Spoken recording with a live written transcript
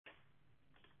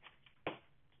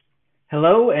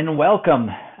Hello and welcome.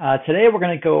 Today we're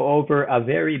going to go over a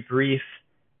very brief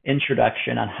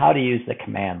introduction on how to use the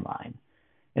command line.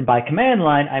 And by command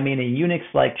line, I mean a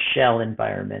Unix-like shell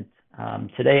environment.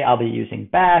 Today I'll be using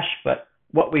Bash, but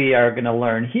what we are going to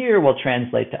learn here will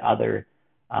translate to other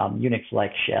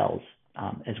Unix-like shells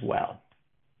as well.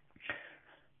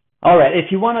 All right,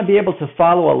 if you want to be able to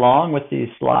follow along with these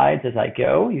slides as I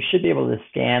go, you should be able to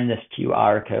scan this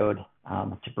QR code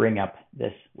to bring up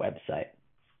this website.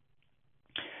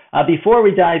 Before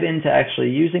we dive into actually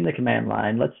using the command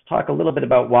line, let's talk a little bit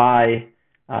about why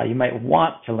you might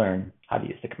want to learn how to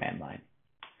use the command line.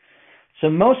 So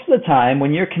most of the time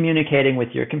when you're communicating with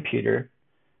your computer,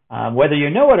 whether you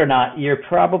know it or not, you're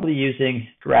probably using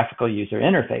graphical user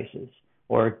interfaces,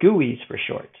 or GUIs for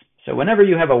short. So whenever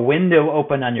you have a window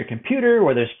open on your computer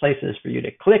where there's places for you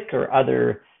to click or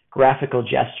other graphical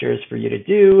gestures for you to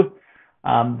do,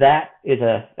 that is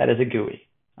a GUI.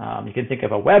 You can think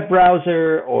of a web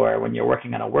browser, or when you're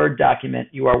working on a Word document,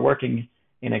 you are working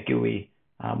in a GUI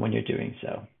when you're doing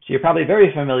so. So you're probably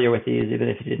very familiar with these, even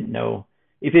if you didn't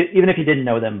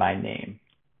know them by name.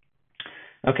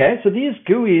 Okay, so these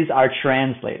GUIs are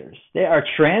translators. They are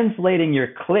translating your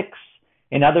clicks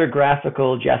and other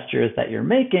graphical gestures that you're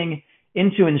making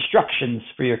into instructions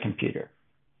for your computer.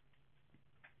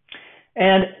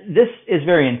 And this is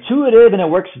very intuitive, and it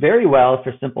works very well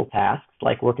for simple tasks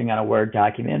like working on a Word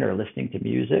document or listening to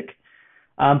music.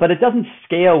 But it doesn't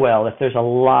scale well if there's a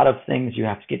lot of things you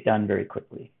have to get done very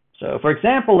quickly. So for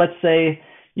example, let's say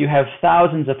you have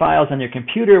thousands of files on your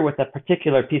computer with a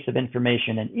particular piece of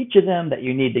information in each of them that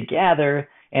you need to gather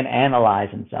and analyze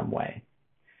in some way.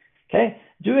 Okay,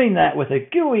 doing that with a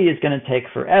GUI is going to take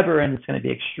forever, and it's going to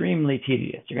be extremely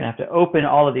tedious. You're going to have to open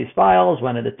all of these files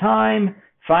one at a time,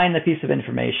 find the piece of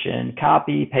information,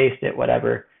 copy, paste it,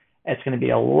 whatever. It's going to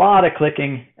be a lot of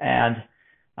clicking and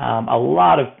a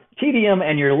lot of tedium,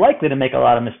 and you're likely to make a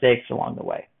lot of mistakes along the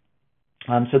way.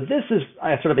 So this is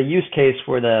sort of a use case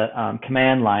where the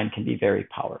command line can be very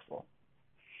powerful.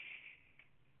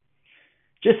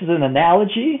 Just as an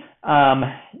analogy,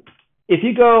 if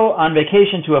you go on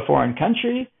vacation to a foreign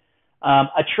country,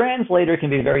 a translator can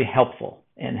be very helpful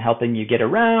in helping you get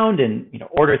around and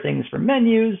order things from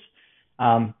menus.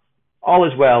 All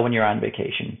is well when you're on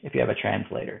vacation if you have a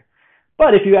translator.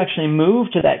 But if you actually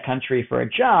move to that country for a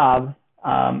job,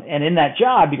 and in that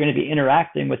job you're going to be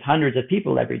interacting with hundreds of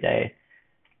people every day,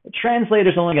 the translator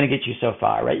is only going to get you so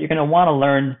far, right? You're going to want to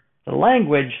learn the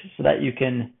language so that you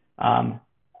can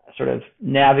sort of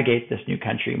navigate this new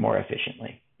country more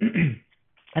efficiently.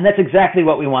 And that's exactly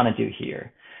what we want to do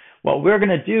here. What we're going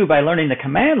to do by learning the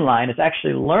command line is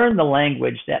actually learn the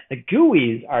language that the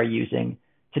GUIs are using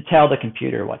to tell the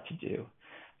computer what to do.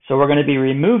 So we're going to be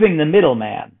removing the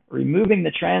middleman, removing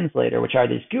the translator, which are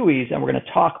these GUIs, and we're going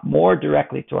to talk more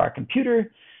directly to our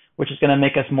computer, which is going to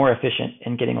make us more efficient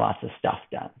in getting lots of stuff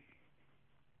done.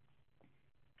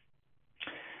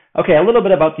 Okay, a little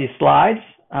bit about these slides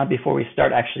before we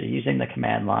start actually using the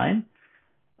command line.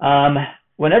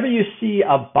 Whenever you see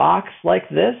a box like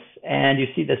this and you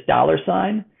see this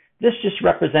 $sign, this just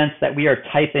represents that we are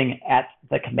typing at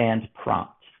the command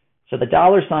prompt. So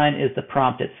the $sign is the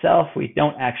prompt itself. We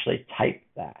don't actually type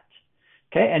that.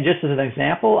 Okay, and just as an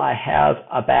example, I have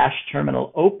a Bash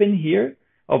terminal open here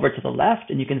over to the left,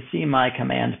 and you can see my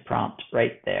command prompt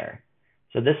right there.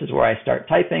 So this is where I start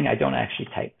typing. I don't actually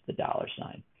type the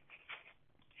 $sign.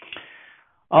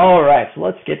 All right, so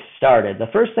let's get started. The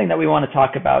first thing that we want to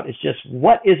talk about is just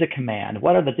what is a command?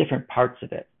 What are the different parts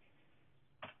of it?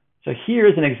 So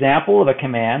here's an example of a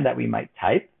command that we might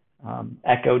type.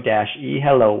 echo-e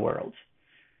hello world.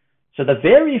 So the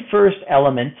very first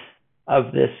element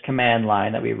of this command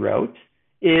line that we wrote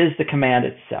is the command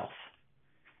itself.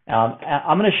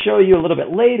 I'm going to show you a little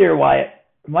bit later why it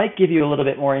might give you a little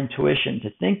bit more intuition to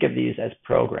think of these as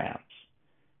programs.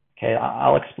 Okay,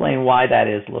 I'll explain why that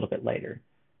is a little bit later.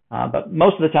 But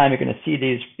most of the time you're going to see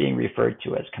these being referred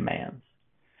to as commands.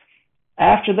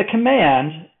 After the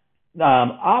command,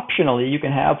 optionally you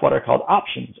can have what are called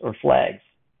options or flags.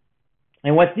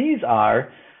 And what these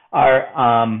are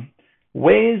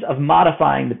ways of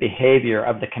modifying the behavior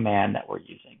of the command that we're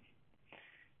using.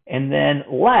 And then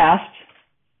last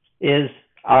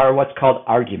are what's called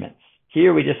arguments.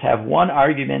 Here we just have one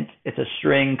argument. It's a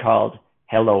string called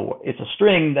hello. It's a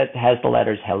string that has the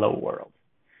letters hello world.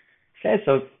 Okay,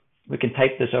 so we can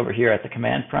type this over here at the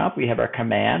command prompt. We have our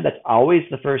command. That's always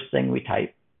the first thing we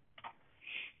type.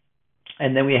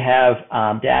 And then we have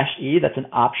 -e, that's an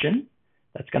option.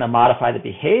 That's going to modify the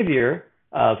behavior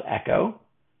of echo.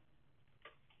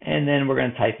 And then we're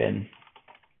going to type in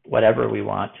whatever we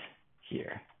want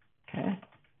here. Okay.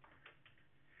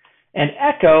 And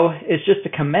echo is just a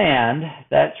command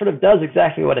that sort of does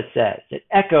exactly what it says. It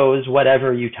echoes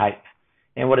whatever you type.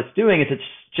 And what it's doing is it's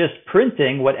just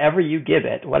printing whatever you give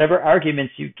it, whatever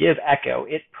arguments you give echo,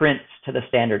 it prints to the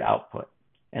standard output.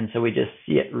 And so we just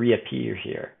see it reappear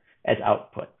here as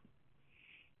output.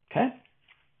 Okay?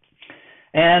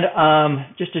 And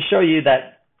just to show you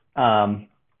that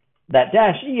that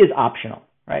 -e is optional,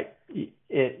 right?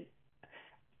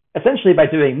 Essentially, by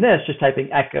doing this, just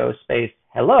typing echo space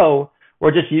hello,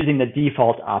 we're just using the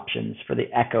default options for the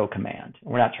echo command.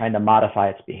 We're not trying to modify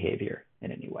its behavior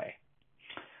in any way.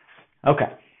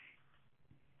 Okay.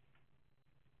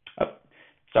 Oh,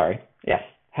 sorry. Yes.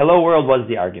 Hello world was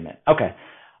the argument. Okay.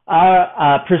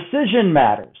 Precision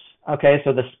matters. Okay,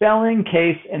 so the spelling,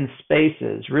 case, and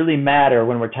spaces really matter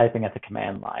when we're typing at the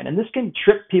command line. And this can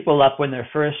trip people up when they're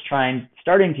first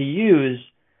starting to use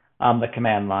the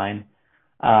command line,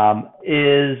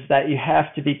 is that you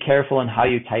have to be careful in how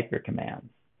you type your commands.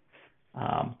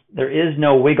 There is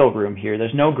no wiggle room here.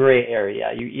 There's no gray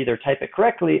area. You either type it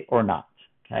correctly or not.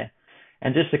 Okay,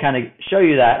 and just to kind of show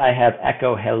you that, I have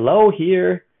echo hello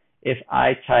here. If I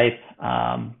type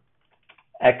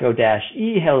echo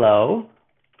 -e hello,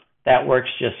 that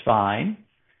works just fine.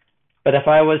 But if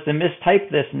I was to mistype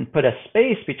this and put a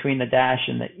space between the dash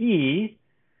and the E,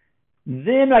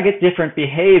 then I get different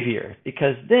behavior,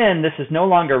 because then this is no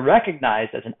longer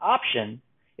recognized as an option.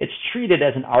 It's treated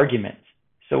as an argument.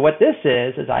 So what this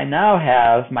is I now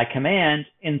have my command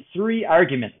in 3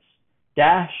 arguments,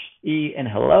 -e and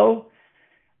hello.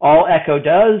 All echo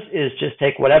does is just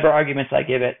take whatever arguments I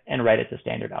give it and write it to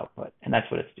standard output. And that's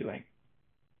what it's doing.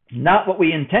 Not what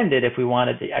we intended if we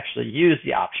wanted to actually use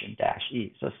the option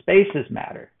 -e. So spaces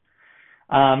matter.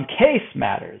 Case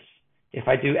matters. If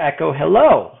I do echo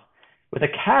hello with a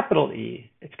capital E,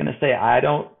 it's going to say,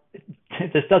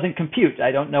 this doesn't compute.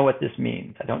 I don't know what this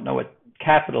means. I don't know what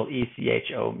capital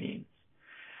ECHO means.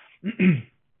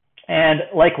 And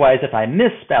likewise, if I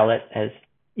misspell it as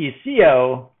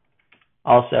ECO,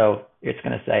 also it's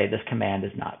going to say this command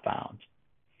is not found.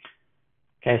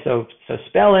 Okay, so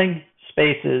spelling,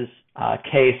 spaces,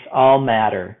 case all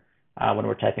matter when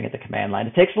we're typing at the command line.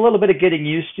 It takes a little bit of getting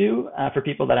used to for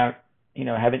people that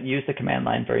haven't used the command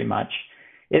line very much.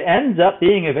 It ends up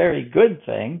being a very good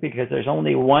thing because there's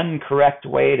only one correct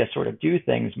way to sort of do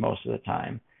things most of the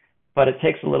time, but it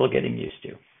takes a little getting used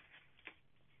to.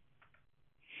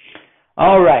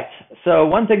 All right, so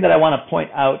one thing that I want to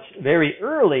point out very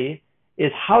early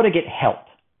is how to get help.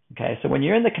 Okay, so when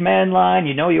you're in the command line,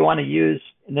 you want to use,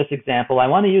 in this example, I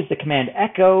want to use the command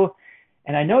echo,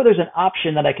 and I know there's an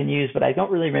option that I can use, but I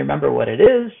don't really remember what it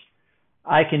is.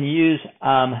 I can use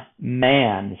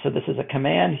man. So this is a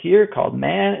command here called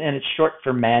man, and it's short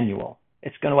for manual.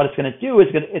 What it's going to do is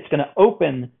it's going to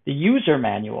open the user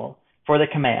manual for the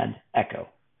command echo.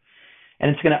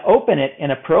 And it's going to open it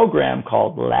in a program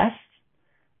called LESS,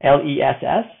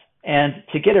 L-E-S-S. And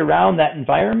to get around that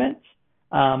environment,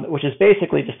 which is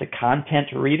basically just a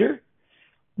content reader,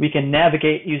 we can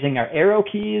navigate using our arrow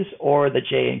keys or the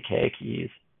J and K keys.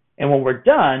 And when we're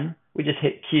done, we just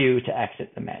hit Q to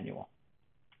exit the manual.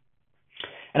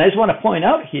 And I just want to point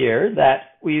out here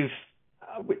that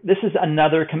this is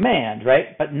another command,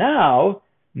 right? But now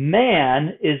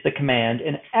man is the command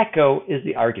and echo is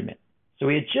the argument. So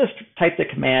we had just typed a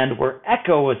command where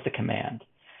echo was the command.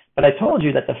 But I told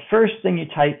you that the first thing you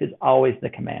type is always the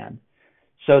command.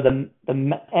 So the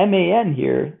man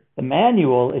here, the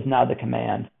manual, is now the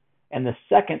command, and the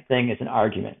second thing is an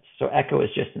argument. So echo is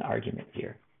just an argument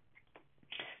here.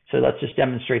 So let's just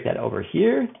demonstrate that over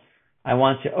here. I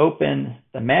want to open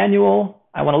the manual.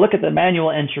 I want to look at the manual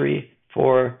entry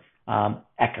for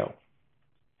echo.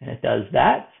 And it does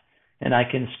that. And I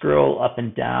can scroll up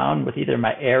and down with either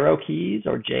my arrow keys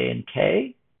or J and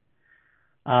K.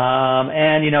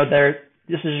 And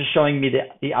this is just showing me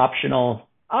the optional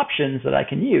options that I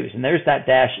can use. And there's that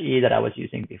 -e that I was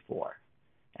using before.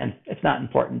 And it's not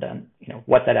important on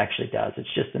what that actually does.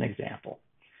 It's just an example.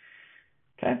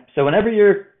 Okay. So whenever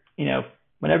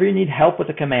you need help with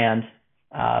a command,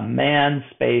 man,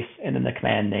 space, and then the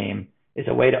command name is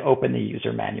a way to open the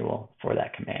user manual for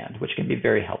that command, which can be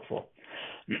very helpful.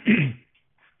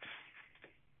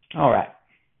 All right.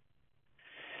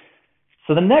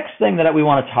 So the next thing that we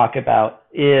want to talk about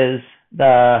is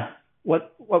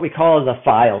what we call the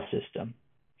file system.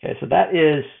 Okay, so that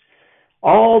is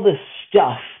all the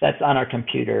stuff that's on our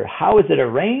computer. How is it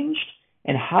arranged,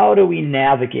 and how do we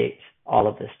navigate all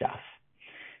of this stuff?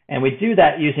 And we do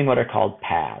that using what are called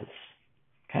paths.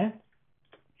 Okay.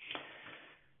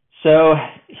 So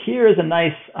here is a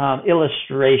nice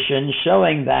illustration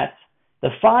showing that the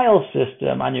file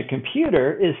system on your computer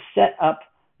is set up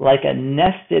like a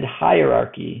nested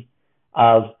hierarchy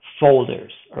of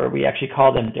folders, or we actually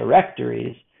call them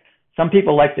directories. Some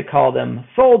people like to call them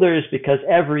folders because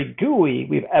every GUI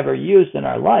we've ever used in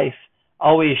our life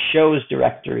always shows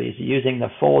directories using the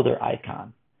folder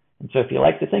icon. And so if you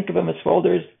like to think of them as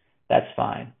folders, that's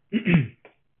fine.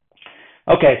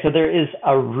 Okay, so there is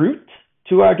a root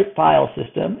to our file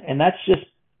system, and that's just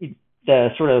the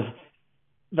sort of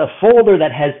the folder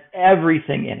that has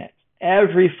everything in it.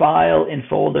 Every file and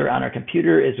folder on our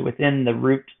computer is within the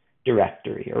root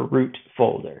directory or root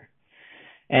folder.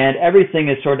 And everything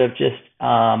is sort of just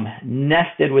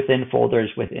nested within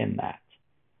folders within that,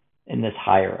 in this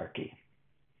hierarchy.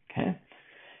 Okay,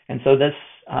 and so this,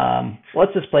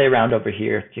 let's just play around over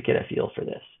here to get a feel for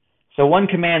this. So one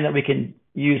command that we can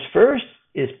use first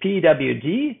is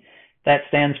pwd. That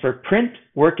stands for print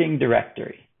working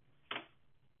directory.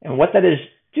 And what that is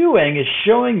doing is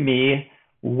showing me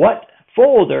what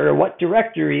folder or what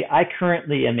directory I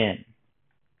currently am in.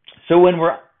 So when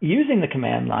we're using the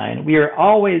command line, we are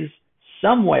always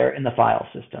somewhere in the file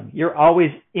system. You're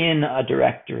always in a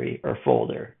directory or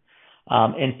folder.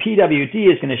 And pwd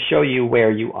is going to show you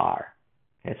where you are.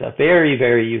 It's a very,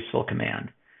 very useful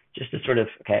command. Just to sort of,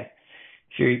 okay,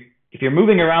 if you're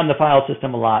moving around the file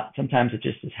system a lot, sometimes it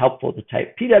just is helpful to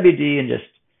type pwd and just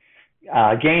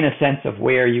gain a sense of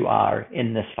where you are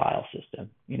in this file system.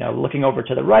 You know, looking over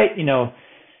to the right, you know,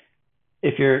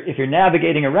 if you're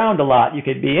navigating around a lot, you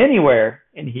could be anywhere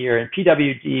in here, and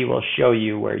pwd will show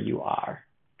you where you are.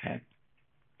 Okay.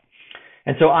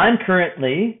 And so I'm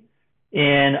currently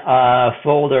in a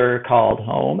folder called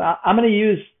home. I'm going to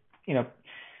use, you know,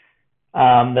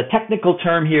 the technical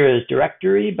term here is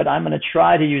directory, but I'm going to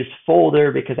try to use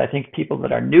folder because I think people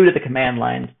that are new to the command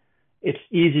line, it's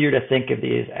easier to think of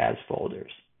these as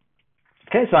folders.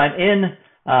 Okay, so I'm in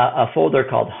a folder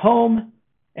called home,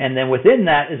 and then within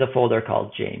that is a folder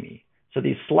called Jamie. So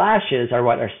these slashes are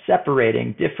what are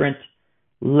separating different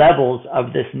levels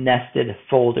of this nested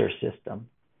folder system.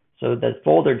 So the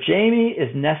folder Jamie is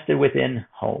nested within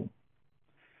home.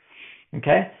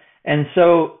 Okay, and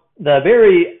so the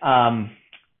very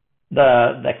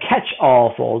the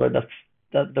catch-all folder,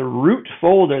 the root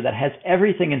folder that has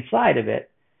everything inside of it,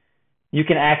 you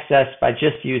can access by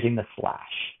just using the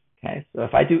slash. Okay, so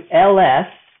if I do ls,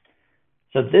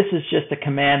 so this is just a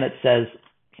command that says,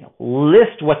 you know,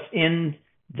 list what's in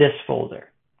this folder.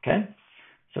 Okay,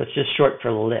 so it's just short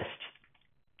for list.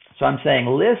 So I'm saying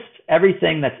list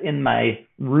everything that's in my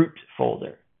root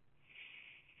folder.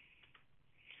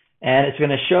 And it's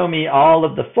going to show me all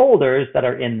of the folders that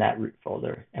are in that root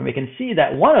folder. And we can see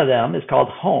that one of them is called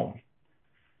home.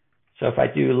 So if I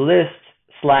do list/home,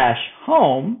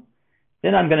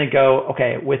 then I'm going to go,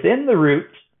 okay, within the root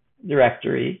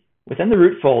directory, within the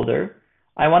root folder,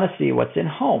 I want to see what's in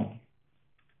home.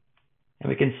 And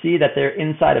we can see that there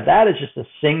inside of that is just a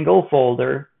single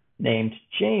folder named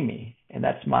Jamie. And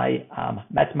that's my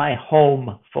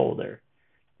home folder.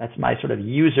 That's my sort of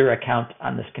user account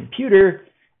on this computer.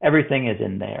 Everything is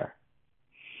in there.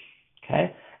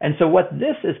 Okay. And so what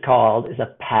this is called is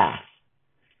a path.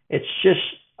 It's just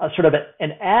a sort of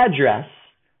an address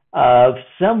of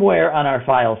somewhere on our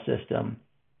file system.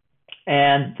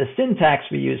 And the syntax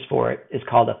we use for it is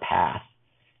called a path.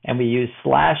 And we use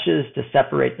slashes to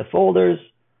separate the folders.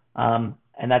 And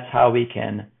that's how we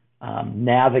can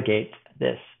navigate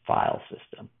this file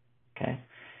system. Okay.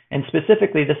 And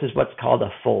specifically, this is what's called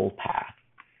a full path.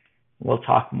 We'll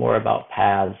talk more about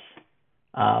paths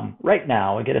right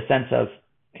now and get a sense of,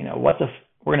 you know,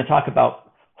 we're going to talk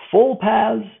about full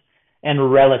paths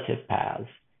and relative paths.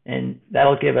 And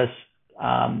that'll give us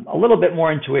a little bit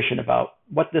more intuition about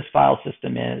what this file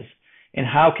system is and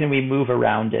how can we move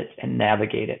around it and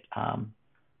navigate it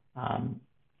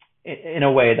in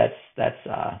a way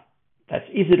that's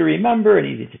easy to remember and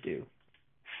easy to do.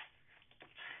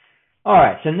 All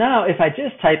right, so now if I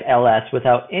just type ls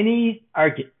without any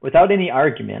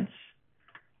arguments,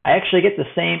 I actually get the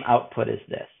same output as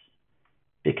this,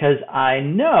 because I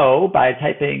know by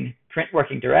typing print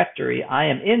working directory, I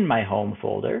am in my home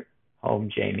folder,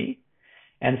 home Jamie,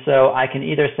 and so I can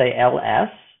either say ls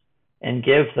and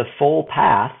give the full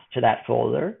path to that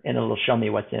folder, and it'll show me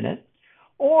what's in it,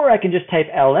 or I can just type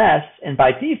ls, and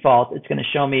by default, it's going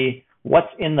to show me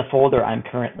what's in the folder I'm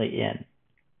currently in.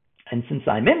 And since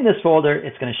I'm in this folder,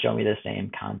 it's going to show me the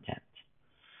same content.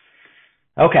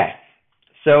 Okay,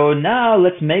 so now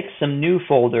let's make some new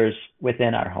folders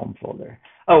within our home folder.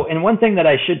 Oh, and one thing that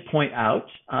I should point out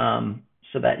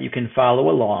so that you can follow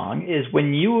along is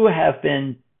when you have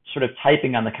been sort of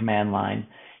typing on the command line,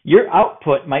 your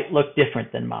output might look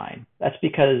different than mine. That's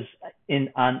because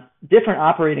on different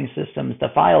operating systems, the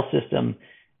file system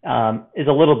is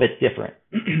a little bit different.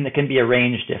 It can be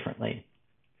arranged differently.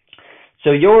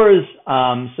 So yours,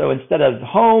 so instead of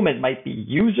home, it might be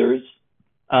users,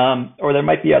 or there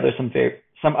might be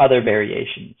some other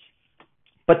variations.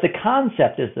 But the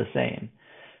concept is the same.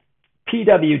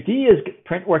 PWD, is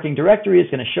print working directory, is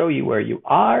going to show you where you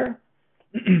are.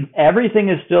 Everything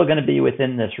is still going to be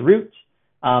within this root.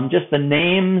 Just the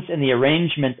names and the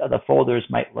arrangement of the folders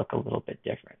might look a little bit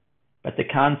different. But the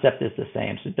concept is the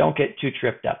same, so don't get too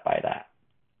tripped up by that.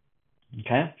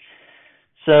 Okay?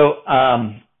 So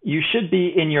you should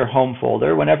be in your home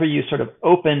folder. Whenever you sort of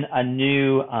open a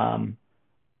new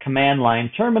command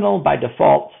line terminal, by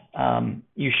default,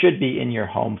 you should be in your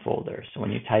home folder. So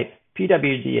when you type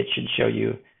PWD, it should show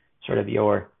you sort of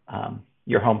your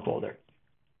home folder.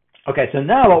 Okay, so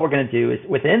now what we're going to do is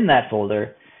within that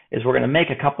folder is we're going to make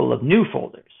a couple of new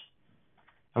folders.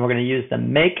 And we're going to use the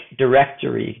make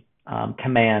directory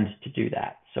command to do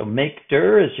that. So make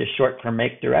dir is just short for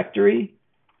make directory.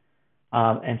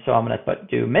 And so I'm going to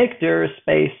do make dir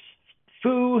space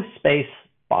foo space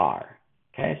bar.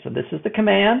 Okay, so this is the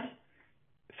command.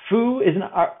 Foo is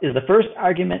the first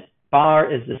argument,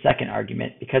 bar is the second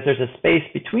argument. Because there's a space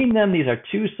between them, these are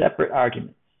two separate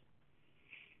arguments.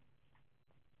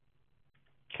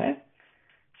 Okay,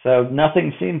 so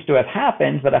nothing seems to have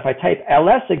happened, but if I type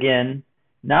ls again,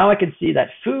 now I can see that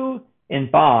foo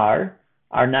and bar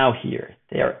are now here.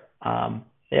 They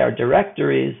are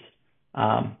directories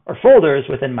or folders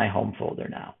within my home folder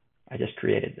now. I just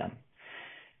created them.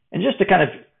 And just to kind of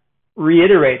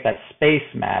reiterate that space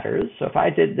matters, so if I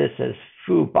did this as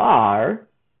foo bar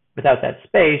without that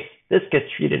space, this gets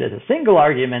treated as a single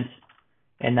argument,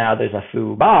 and now there's a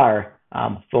foo bar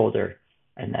folder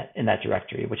in that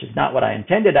directory, which is not what I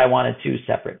intended. I wanted two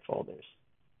separate folders.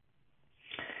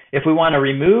 If we want to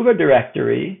remove a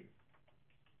directory,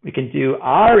 we can do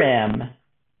rm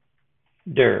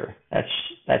dir.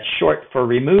 That's short for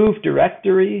remove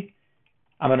directory.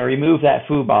 I'm going to remove that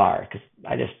foo bar because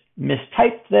I just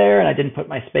mistyped there and I didn't put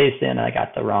my space in and I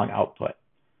got the wrong output.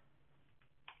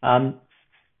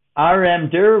 Rm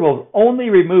dir will only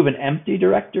remove an empty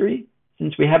directory.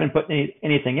 Since we haven't put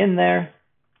anything in there,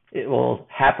 it will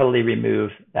happily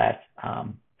remove that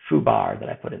foo bar that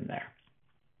I put in there.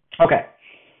 Okay,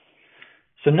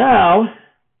 so now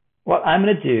what I'm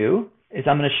going to do is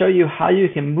I'm going to show you how you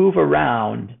can move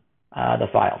around the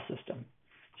file system.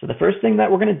 So the first thing that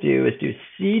we're going to do is do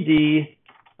cd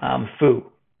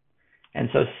foo. And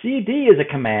so cd is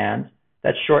a command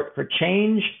that's short for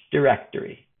change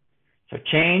directory. So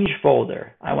change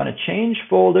folder. I want to change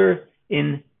folder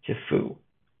into foo.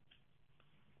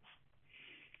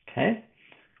 Okay.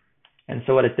 And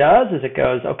so what it does is it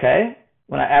goes, okay,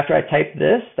 after I type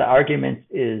this, the argument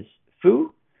is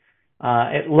foo.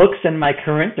 It looks in my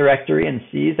current directory and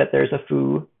sees that there's a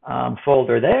foo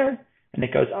folder there. And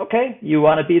it goes, okay, you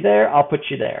want to be there? I'll put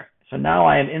you there. So now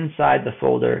I am inside the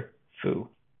folder foo.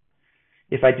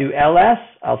 If I do ls,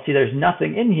 I'll see there's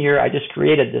nothing in here. I just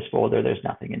created this folder. There's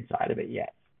nothing inside of it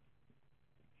yet.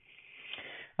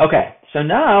 Okay, so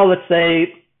now let's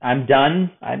say I'm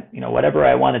done. Whatever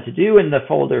I wanted to do in the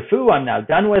folder foo, I'm now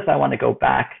done with. I want to go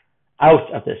back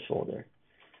out of this folder.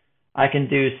 I can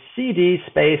do cd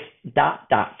space ...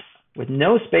 with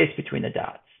no space between the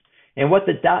dots. And what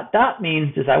the ...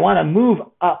 means is I want to move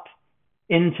up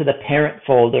into the parent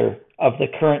folder of the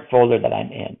current folder that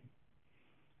I'm in.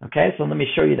 Okay, so let me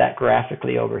show you that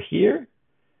graphically over here.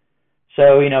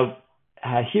 So,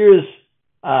 here's,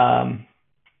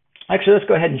 actually, let's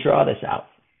go ahead and draw this out.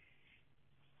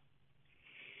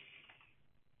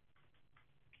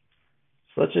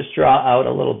 So let's just draw out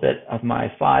a little bit of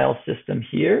my file system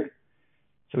here.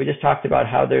 So we just talked about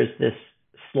how there's this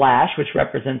slash, which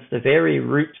represents the very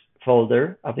root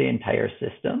folder of the entire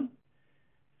system.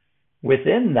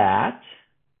 Within that,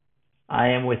 I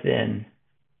am within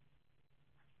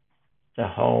the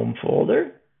home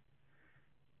folder.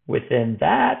 Within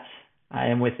that, I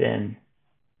am within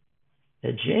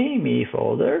the Jamie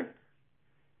folder.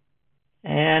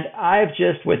 And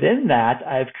within that,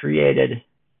 I've created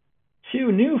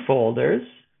two new folders,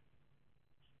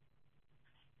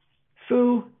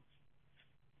 foo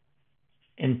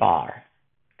and bar.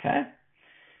 Okay?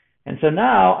 And so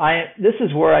now this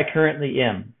is where I currently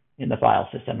am in the file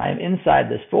system. I am inside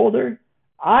this folder.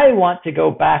 I want to go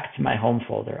back to my home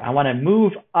folder. I want to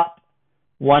move up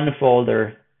one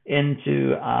folder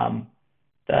into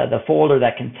the folder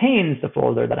that contains the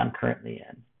folder that I'm currently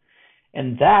in.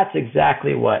 And that's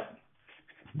exactly what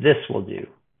this will do.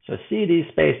 So cd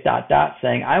space ...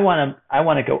 saying I want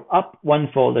to go up one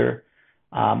folder.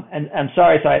 And I'm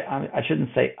sorry, so I shouldn't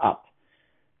say up.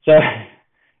 So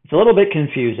it's a little bit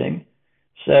confusing.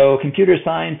 So computer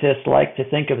scientists like to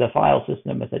think of the file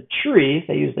system as a tree.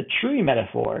 They use the tree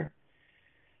metaphor.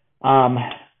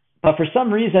 But for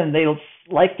some reason, they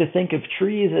like to think of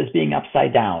trees as being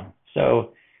upside down.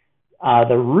 So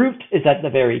the root is at the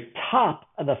very top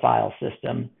of the file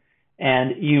system,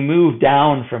 and you move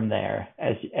down from there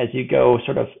as you go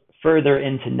sort of further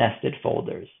into nested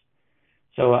folders.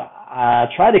 So I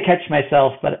try to catch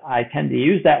myself, but I tend to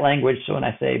use that language. So when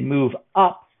I say move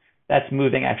up, that's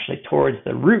moving actually towards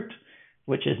the root,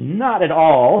 which is not at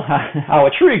all how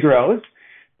a tree grows.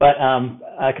 But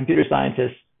computer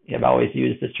scientists have always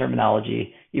used this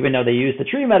terminology. Even though they use the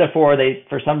tree metaphor, they,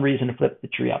 for some reason, flip the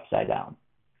tree upside down.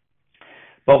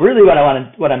 But really what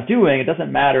I'm doing, it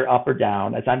doesn't matter up or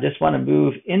down, is I just want to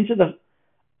move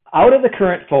out of the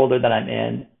current folder that I'm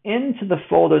in, into the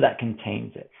folder that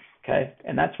contains it. Okay,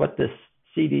 and that's what this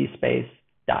cd space ...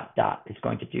 is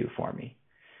going to do for me.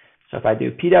 So if I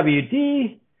do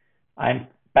pwd, I'm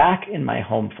back in my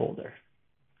home folder.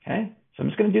 Okay, so I'm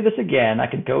just going to do this again. I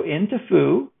can go into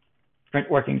foo,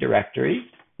 print working directory.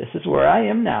 This is where I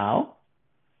am now,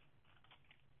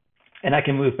 and I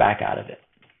can move back out of it.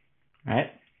 Right?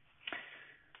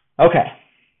 Okay.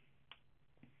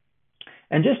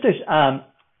 And just as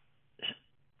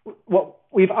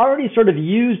we've already sort of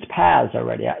used paths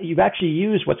already. You've actually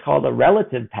used what's called a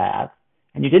relative path,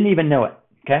 and you didn't even know it,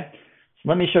 okay? So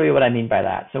let me show you what I mean by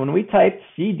that. So when we typed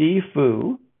cd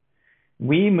foo,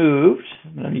 we moved,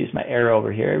 I'm going to use my arrow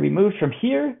over here, we moved from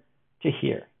here to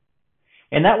here.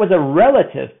 And that was a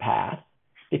relative path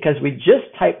because we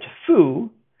just typed foo.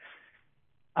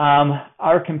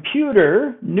 Our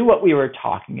computer knew what we were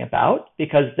talking about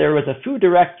because there was a foo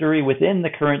directory within the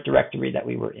current directory that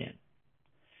we were in.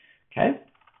 Okay.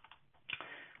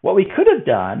 What we could have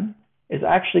done is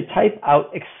actually type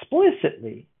out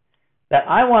explicitly that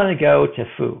I want to go to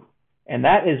foo, and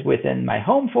that is within my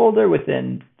home folder,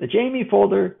 within the Jamie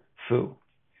folder, foo,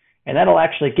 and that'll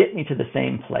actually get me to the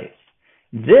same place.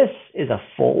 This is a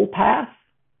full path.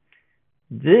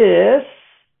 This,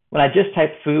 when I just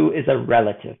type foo, is a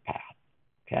relative path.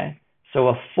 Okay, so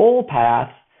a full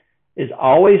path is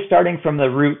always starting from the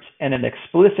root, and it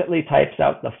explicitly types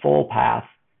out the full path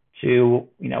to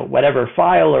whatever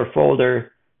file or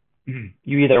folder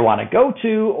you either want to go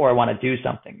to or want to do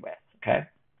something with. Okay.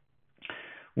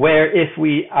 Where if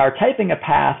we are typing a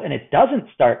path and it doesn't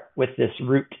start with this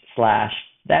root slash,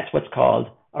 that's what's called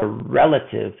a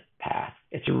relative path.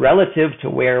 It's relative to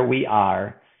where we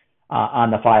are on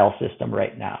the file system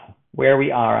right now, where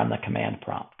we are on the command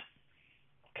prompt.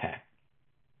 Okay.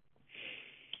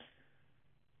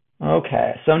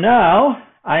 Okay. So now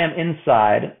I am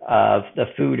inside of the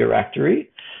foo directory.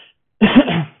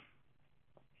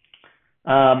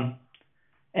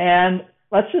 And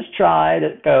let's just try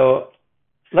to go,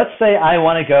 let's say I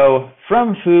want to go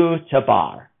from foo to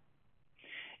bar.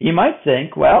 You might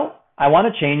think, well, I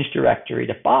want to change directory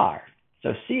to bar.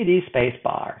 So cd space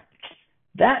bar.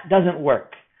 That doesn't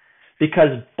work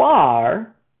because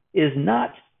bar is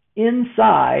not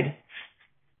inside.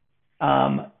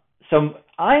 So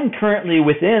I'm currently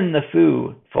within the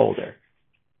foo folder,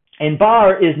 and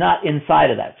bar is not inside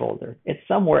of that folder. It's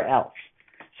somewhere else.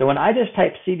 So when I just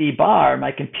type cd bar,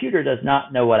 my computer does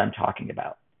not know what I'm talking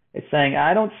about. It's saying,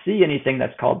 I don't see anything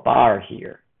that's called bar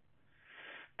here.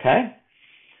 Okay?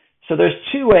 So there's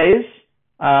two ways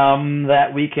that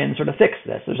we can sort of fix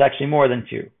this. There's actually more than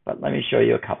two, but let me show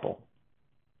you a couple.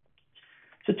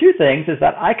 So two things is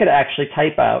that I could actually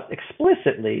type out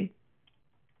explicitly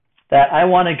that I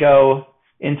want to go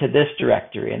into this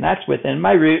directory, and that's within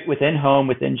my root, within home,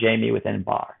 within Jamie, within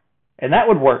bar. And that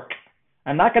would work.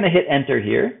 I'm not going to hit enter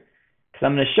here because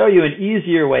I'm going to show you an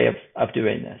easier way of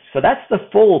doing this. So that's the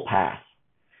full path.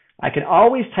 I can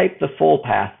always type the full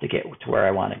path to get to where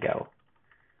I want to go.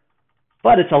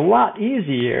 But it's a lot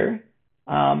easier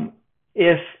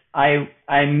if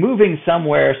I'm moving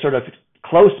somewhere sort of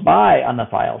close by on the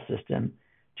file system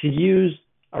to use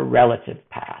a relative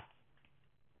path.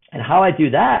 And how I do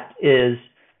that is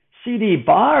cd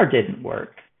bar didn't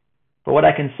work. But what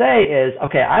I can say is,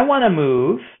 okay, I want to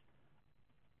move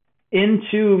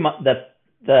into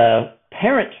the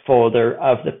parent folder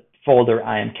of the folder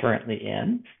I am currently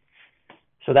in.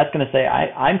 So that's going to say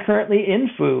I'm currently in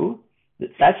foo.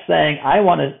 That's saying I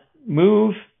want to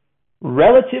move,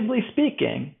 relatively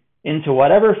speaking, into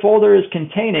whatever folder is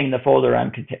containing the folder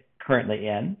I'm currently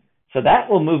in. So that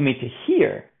will move me to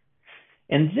here.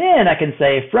 And then I can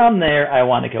say from there, I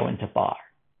want to go into bar.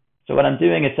 So what I'm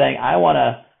doing is saying I want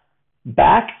to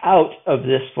back out of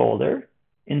this folder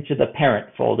into the parent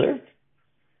folder,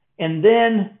 and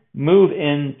then move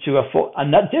into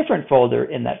a different folder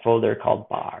in that folder called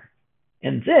bar.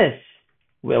 And this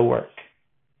will work.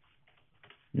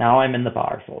 Now I'm in the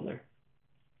bar folder.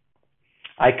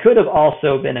 I could have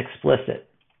also been explicit.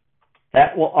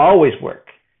 That will always work.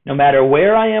 No matter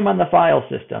where I am on the file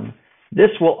system, this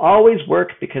will always work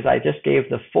because I just gave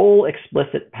the full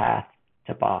explicit path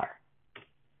to bar.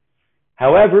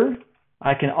 However,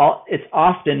 it's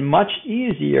often much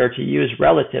easier to use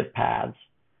relative paths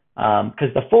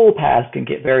because the full paths can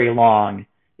get very long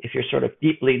if you're sort of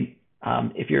deeply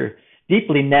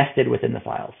nested within the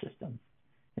file system.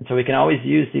 And so we can always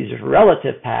use these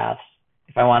relative paths.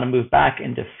 If I want to move back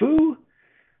into foo,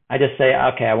 I just say,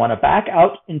 okay, I want to back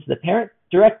out into the parent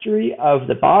directory of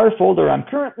the bar folder I'm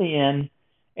currently in,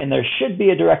 and there should be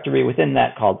a directory within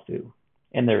that called foo,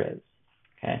 and there is.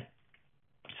 Okay,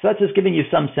 so that's just giving you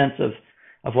some sense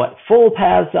of what full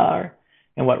paths are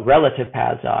and what relative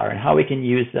paths are and how we can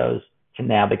use those to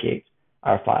navigate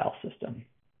our file system.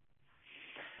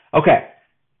 Okay,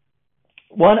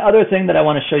 one other thing that I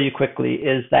want to show you quickly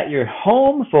is that your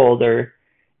home folder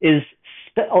is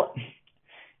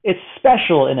it's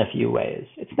special in a few ways.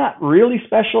 It's not really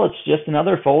special, it's just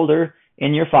another folder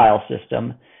in your file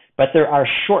system, but there are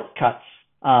shortcuts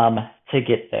to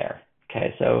get there.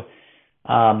 Okay, so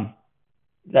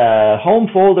the home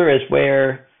folder is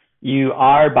where you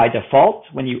are by default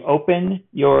when you open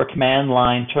your command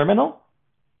line terminal,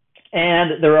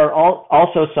 and there are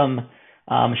also some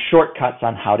shortcuts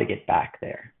on how to get back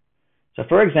there. So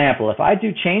for example, if I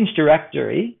do change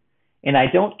directory and I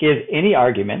don't give any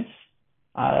arguments,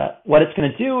 what it's going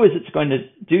to do is it's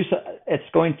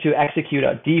going to execute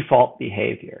a default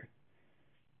behavior.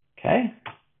 Okay,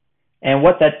 and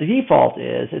what that default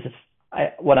is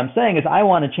what I'm saying is I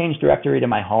want to change directory to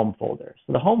my home folder.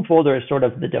 So the home folder is sort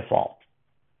of the default.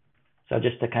 So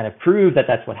just to kind of prove that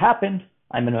that's what happened,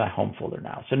 I'm in my home folder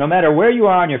now. So no matter where you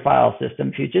are on your file system,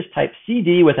 if you just type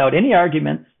cd without any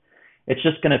arguments, it's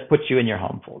just going to put you in your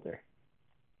home folder.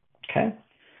 Okay,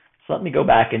 so let me go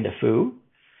back into foo.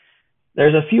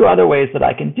 There's a few other ways that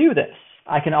I can do this.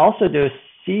 I can also do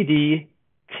cd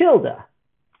tilde.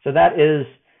 So that is,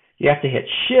 you have to hit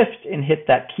shift and hit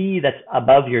that key that's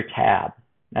above your tab.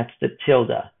 That's the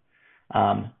tilde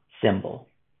symbol.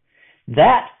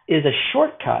 That is a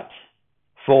shortcut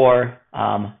for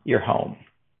your home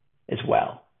as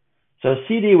well. So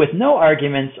cd with no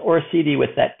arguments or cd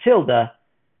with that tilde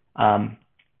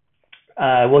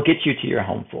will get you to your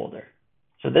home folder.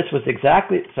 So this was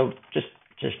exactly, so just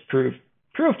prove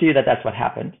to you that that's what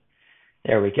happened.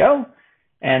 There we go.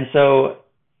 And so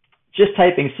just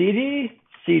typing cd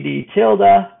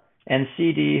tilde, and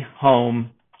cd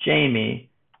home Jamie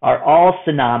are all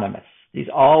synonymous. These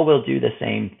all will do the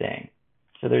same thing.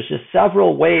 So there's just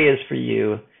several ways for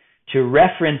you to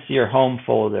reference your home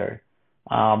folder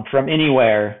from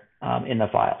anywhere in the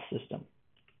file system.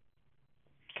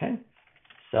 Okay,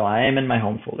 so I am in my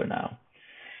home folder now.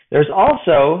 There's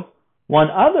also one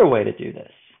other way to do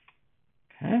this.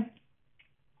 Okay.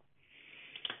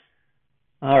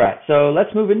 All right, so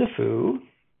let's move into foo.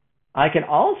 I can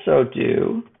also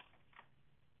do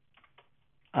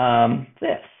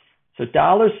this. So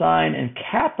 $sign and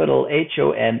capital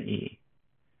HOME.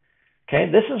 Okay,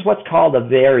 this is what's called a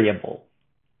variable.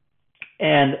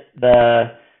 And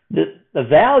the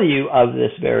value of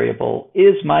this variable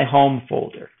is my home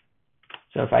folder.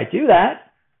 So if I do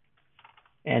that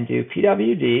and do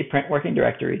pwd, print working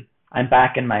directory, I'm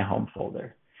back in my home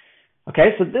folder.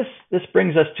 Okay, so this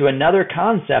brings us to another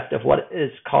concept of what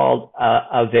is called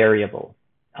a variable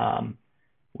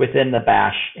within the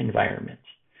bash environment.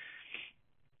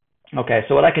 Okay,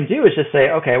 so what I can do is just say,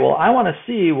 okay, well, I want to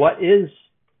see what is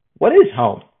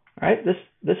home, right?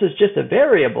 This is just a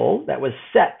variable that was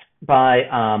set by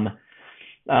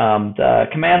the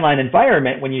command line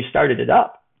environment when you started it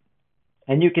up.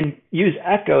 And you can use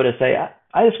echo to say,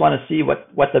 I just want to see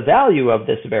what the value of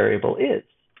this variable is.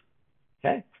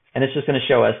 Okay, and it's just going to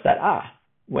show us that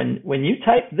when you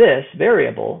type this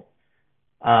variable,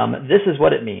 this is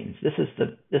what it means. This is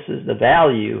the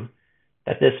value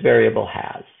that this variable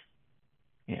has.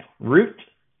 You know, root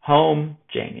home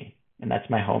Jamie, and that's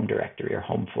my home directory or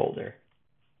home folder.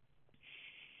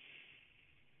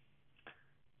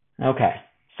 Okay,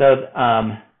 so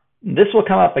this will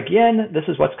come up again. This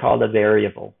is what's called a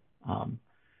variable. And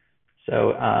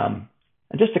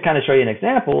just to kind of show you an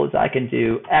example, is I can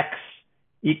do x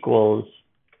equals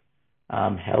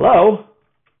hello.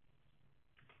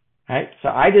 Right? So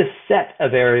I just set a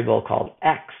variable called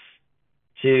x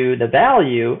to the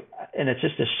value, and it's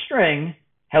just a string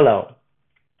hello.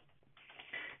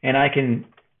 And I can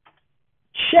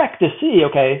check to see,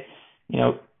 okay, you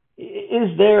know,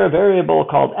 is there a variable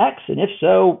called x? And if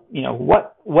so, you know,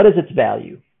 what is its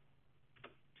value?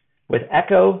 With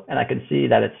echo, and I can see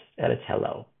that it's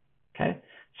hello. Okay,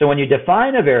 So when you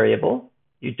define a variable,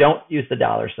 you don't use the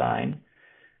 $sign,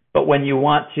 but when you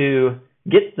want to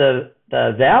get the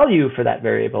value for that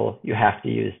variable, you have to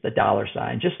use the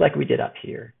 $sign, just like we did up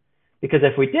here. Because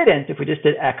if we just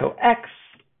did echo X,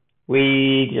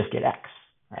 we just get X,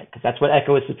 right? Because that's what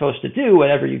echo is supposed to do.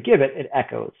 Whatever you give it, it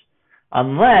echoes.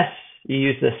 Unless you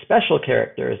use this special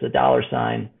character as the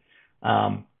 $sign,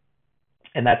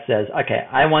 and that says, okay,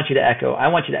 I want you to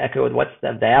echo what's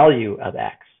the value of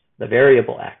X, the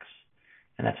variable X.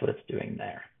 And that's what it's doing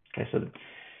there. Okay, so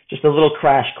just a little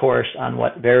crash course on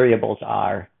what variables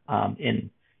are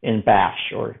in Bash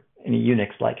or in a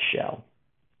Unix-like shell.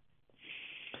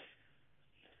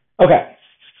 Okay,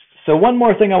 so one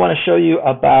more thing I want to show you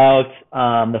about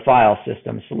the file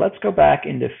system. So let's go back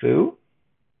into foo.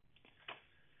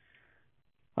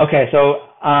 Okay, so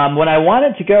when I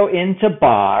wanted to go into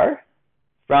bar,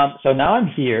 so now I'm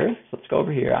here. So let's go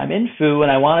over here. I'm in foo,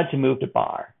 and I wanted to move to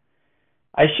bar.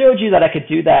 I showed you that I could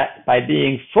do that by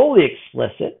being fully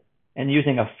explicit and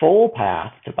using a full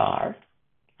path to bar.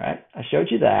 Right? I showed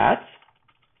you that.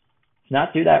 Let's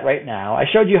not do that right now. I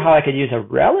showed you how I could use a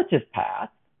relative path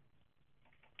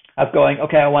of going,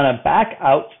 okay, I want to back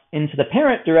out into the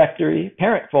parent directory,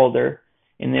 parent folder,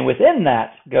 and then within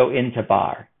that, go into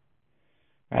bar.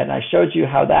 Right? And I showed you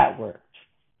how that worked.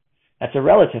 That's a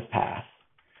relative path.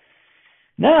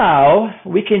 Now,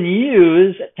 we can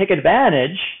take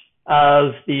advantage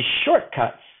of these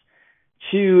shortcuts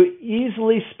to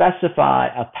easily specify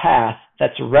a path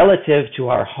that's relative to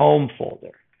our home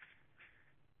folder.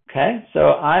 Okay, so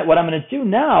what I'm going to do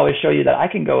now is show you that I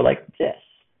can go like this.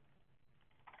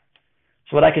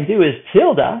 So what I can do is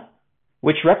tilde,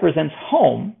 which represents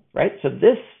home, right? So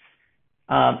this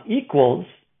equals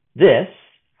this,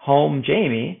 home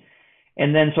Jamie.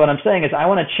 And then, so what I'm saying is I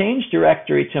want to change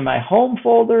directory to my home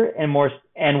folder,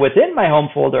 and within my home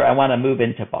folder, I want to move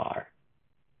into bar.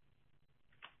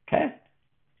 Okay?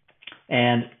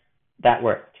 And that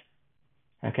worked.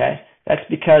 Okay? That's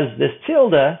because this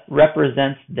tilde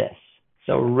represents this.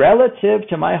 So relative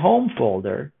to my home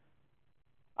folder,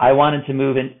 I wanted to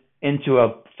move into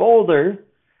a folder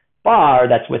bar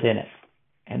that's within it.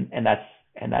 And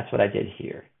that's what I did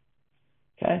here.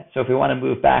 Okay? So if we want to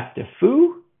move back to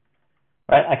foo,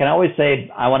 right, I can always say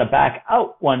I want to back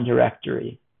out one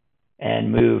directory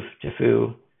and move to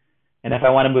foo. And if I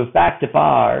want to move back to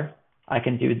bar, I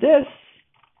can do this.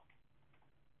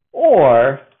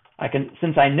 Or I can,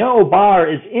 since I know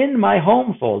bar is in my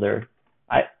home folder,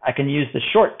 I can use the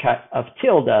shortcut of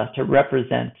tilde to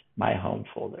represent my home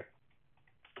folder.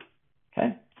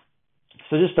 Okay,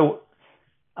 so just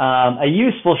a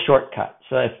useful shortcut.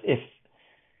 So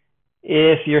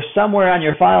if you're somewhere on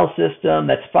your file system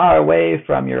that's far away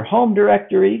from your home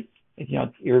directory, if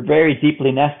you're very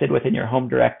deeply nested within your home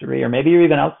directory, or maybe you're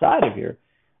even outside of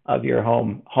your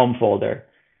home folder,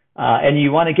 and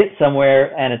you want to get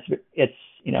somewhere, and it's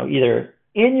either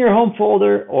in your home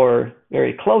folder or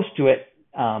very close to it,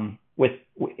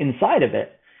 inside of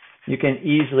it, you can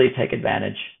easily take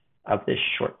advantage of this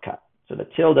shortcut. So the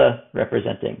tilde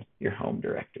representing your home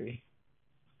directory.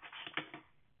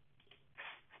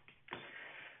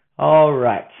 All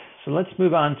right, so let's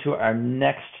move on to our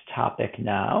next topic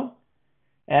now.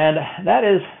 And that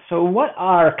is, so what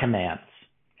are commands?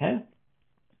 Okay.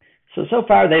 So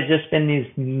far they've just been these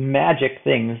magic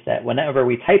things that whenever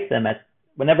we type them,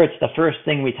 whenever it's the first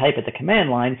thing we type at the command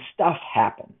line, stuff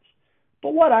happens.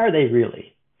 But what are they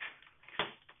really?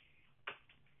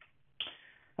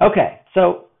 Okay,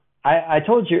 so I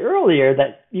told you earlier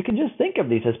that you can just think of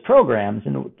these as programs,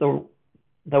 and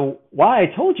the why I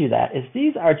told you that is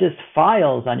these are just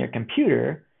files on your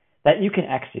computer that you can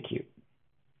execute.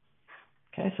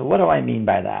 Okay, so what do I mean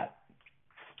by that?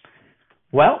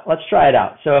 Well, let's try it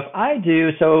out.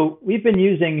 So we've been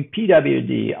using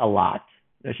pwd a lot,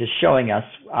 which is showing us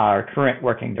our current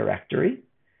working directory.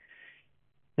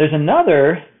 There's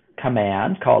another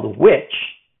command called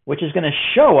which is going to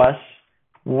show us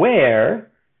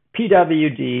where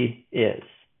pwd is.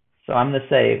 So I'm going to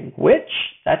say which,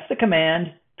 that's the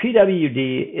command,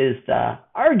 pwd is the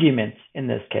argument in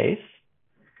this case,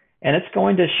 and it's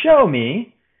going to show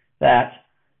me that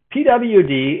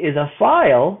pwd is a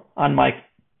file on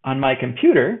my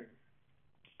computer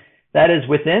that is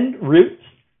within root,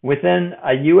 within a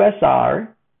USR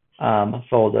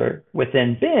folder,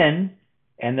 within bin,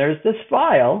 and there's this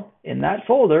file in that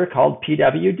folder called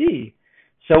pwd.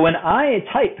 So when I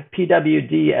type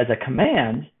pwd as a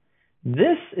command,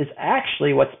 this is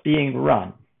actually what's being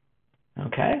run.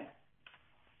 Okay?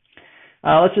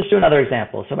 Let's just do another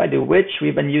example. So if I do which,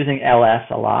 we've been using ls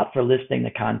a lot for listing the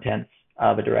contents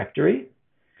of a directory.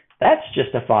 That's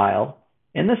just a file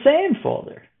in the same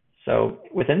folder. So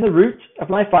within the root of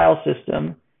my file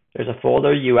system, there's a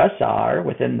folder USR.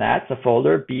 Within that's a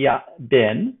folder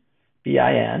bin,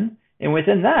 bin, and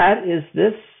within that is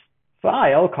this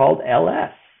file called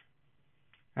ls.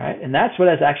 Right? And that's what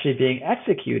is actually being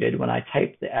executed when I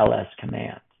type the ls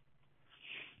command.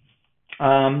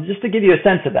 Just to give you a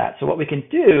sense of that. So what we can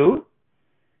do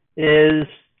is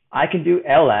I can do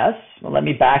ls. Well, let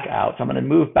me back out. So I'm going to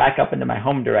move back up into my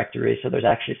home directory so there's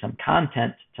actually some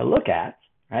content to look at,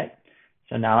 right?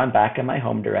 So now I'm back in my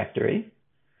home directory.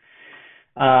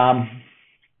 And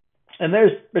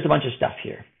there's a bunch of stuff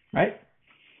here, right?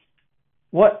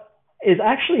 What is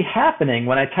actually happening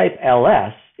when I type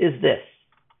ls is this.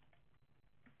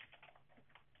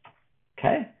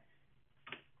 Okay?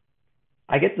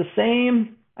 I get the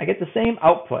same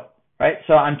output, right?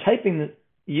 So I'm typing the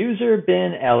user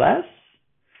bin ls,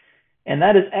 and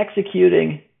that is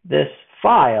executing this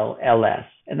file ls,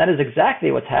 and that is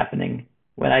exactly what's happening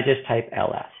when I just type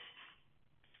ls.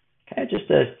 Okay, just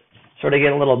to sort of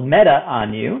get a little meta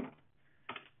on you.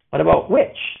 What about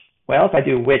which? Well, if I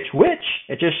do which,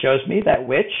 it just shows me that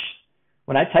which,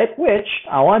 when I type which,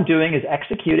 all I'm doing is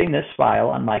executing this file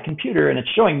on my computer, and it's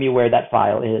showing me where that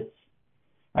file is.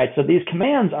 Right, so these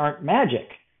commands aren't magic.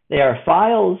 They are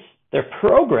files, they're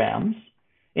programs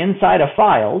inside of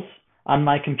files on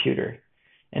my computer.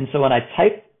 And so when I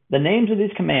type the names of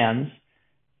these commands,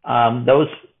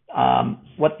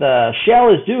 what the shell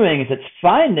is doing is it's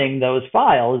finding those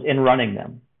files and running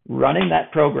them, running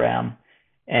that program,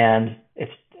 and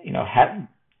it's,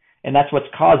 and that's what's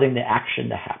causing the action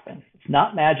to happen. It's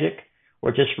not magic.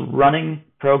 We're just running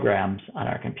programs on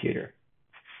our computer.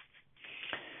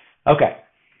 Okay.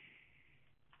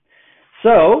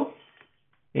 So,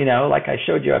 like I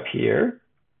showed you up here,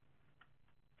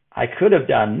 I could have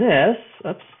done this.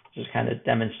 Let's just kind of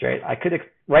demonstrate. I could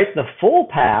write the full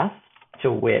path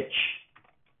to which,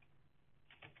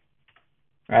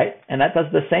 right? And that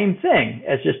does the same thing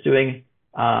as just doing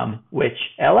which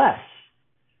ls,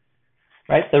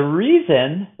 right? The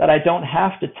reason that I don't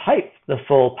have to type the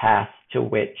full path to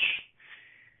which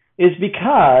is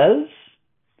because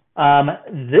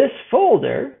this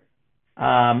folder,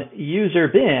 user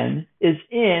bin, is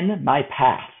in my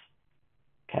path.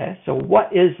 Okay, so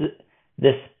what is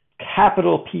this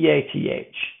capital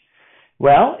PATH?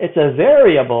 Well, it's a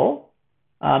variable,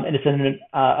 and it's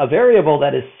a variable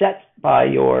that is set by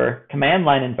your command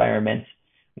line environment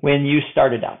when you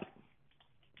start it up.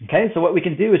 Okay, so what we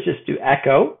can do is just do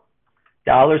echo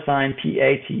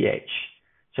 $PATH.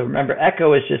 So remember,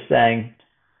 echo is just saying,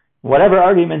 whatever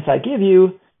arguments I give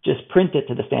you, just print it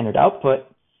to the standard output.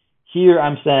 Here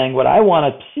I'm saying what I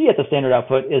want to see at the standard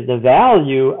output is the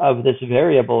value of this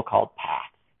variable called path.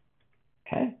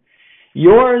 Okay,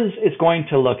 yours is going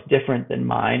to look different than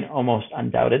mine, almost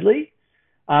undoubtedly.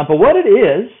 But what it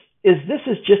is this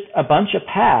is just a bunch of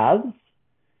paths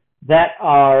that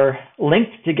are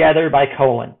linked together by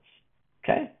colons.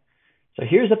 Okay, so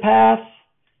here's a path,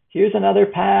 here's another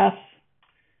path,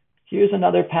 here's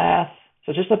another path.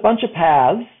 So just a bunch of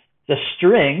paths, the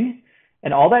string.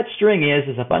 And all that string is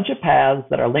a bunch of paths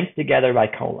that are linked together by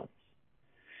colons.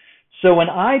 So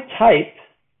when I type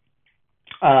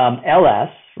ls,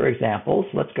 for example,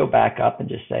 so let's go back up and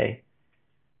just say,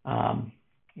 let's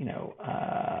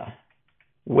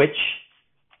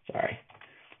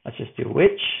just do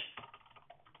which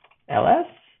ls.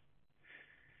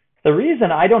 The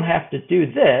reason I don't have to do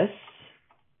this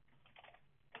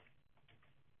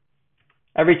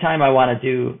every time I want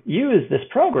to use this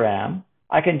program,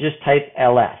 I can just type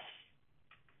ls.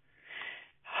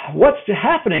 What's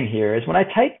happening here is when I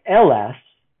type ls,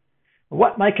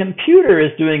 what my computer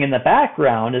is doing in the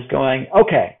background is going,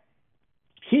 okay,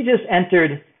 he just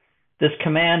entered this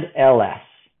command ls.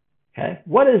 Okay,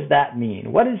 what does that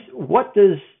mean? What does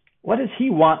he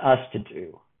want us to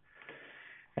do?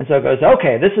 And so it goes,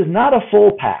 okay, this is not a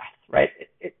full path, right?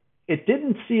 It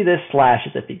didn't see this slash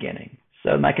at the beginning.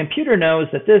 So my computer knows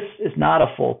that this is not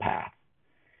a full path.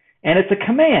 And it's a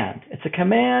command. It's a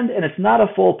command, and it's not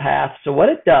a full path. So what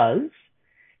it does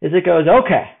is it goes,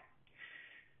 okay,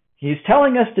 he's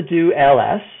telling us to do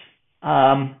ls.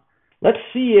 Let's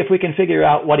see if we can figure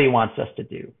out what he wants us to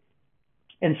do.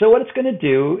 And so what it's going to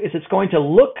do is it's going to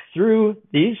look through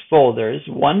these folders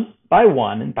one by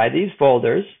one. And by these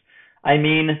folders, I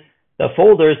mean the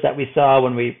folders that we saw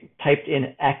when we typed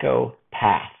in echo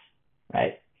path,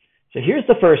 right? So here's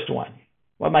the first one.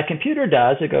 What my computer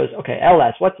does, it goes, okay,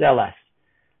 ls, what's ls?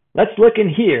 Let's look in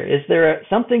here. Is there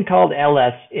something called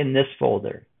ls in this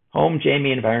folder? Home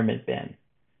Jamie environment bin.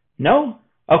 No?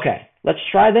 Okay, let's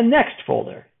try the next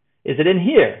folder. Is it in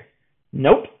here?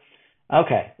 Nope.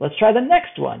 Okay, let's try the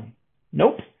next one.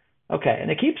 Nope. Okay,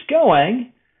 and it keeps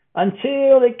going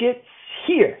until it gets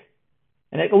here.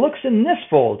 And it looks in this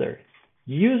folder,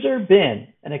 user bin,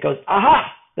 and it goes,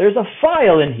 aha, there's a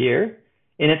file in here,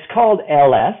 and it's called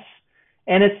ls,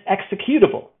 and it's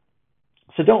executable.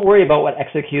 So don't worry about what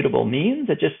executable means.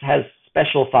 It just has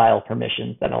special file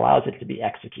permissions that allows it to be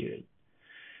executed.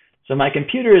 So my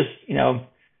computer is,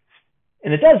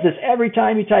 and it does this every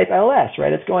time you type ls,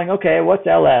 right? It's going, okay, what's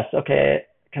ls? Okay,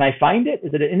 can I find it?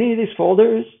 Is it in any of these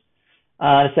folders?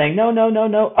 It's saying, no.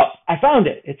 Oh, I found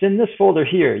it. It's in this folder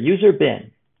here, user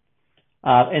bin.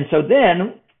 And so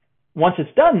then, once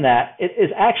it's done that, it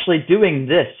is actually doing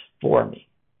this for me.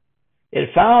 It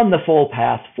found the full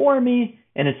path for me,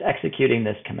 and it's executing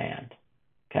this command.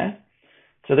 Okay?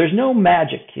 So there's no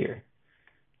magic here.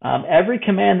 Every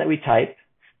command that we type,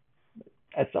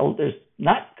 there's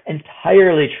not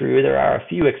entirely true. There are a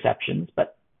few exceptions,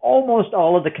 but almost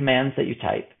all of the commands that you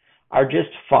type are just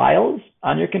files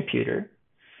on your computer.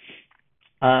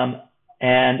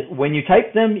 And when you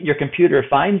type them, your computer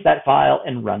finds that file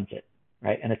and runs it,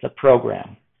 right? And it's a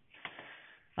program.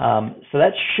 So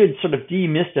that should sort of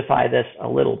demystify this a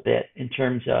little bit in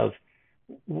terms of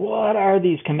what are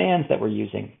these commands that we're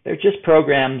using? They're just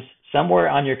programs somewhere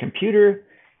on your computer,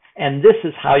 and this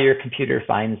is how your computer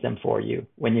finds them for you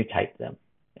when you type them.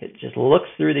 It just looks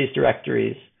through these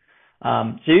directories.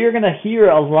 So you're going to hear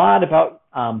a lot about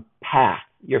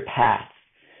your path.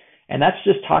 And that's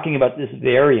just talking about this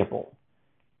variable,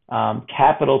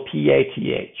 capital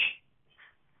P-A-T-H.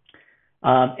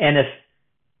 And if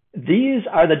these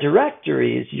are the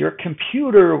directories, your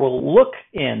computer will look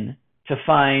in to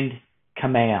find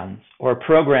commands or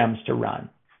programs to run.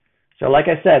 So like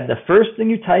I said, the first thing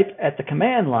you type at the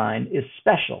command line is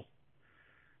special.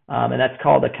 And that's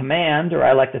called a command, or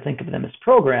I like to think of them as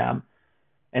program.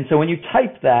 And so when you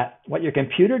type that, what your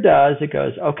computer does, it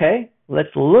goes, okay, let's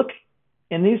look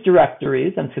in these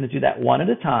directories, and it's going to do that one at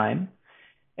a time,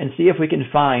 and see if we can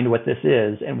find what this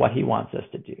is and what he wants us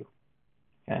to do.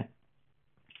 Okay.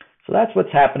 So that's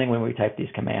what's happening when we type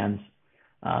these commands.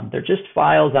 They're just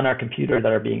files on our computer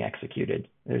that are being executed.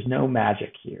 There's no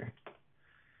magic here.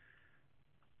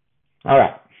 All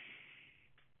right.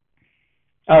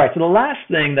 So the last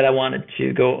thing that I wanted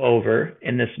to go over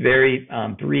in this very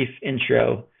brief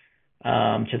intro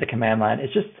to the command line is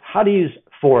just how to use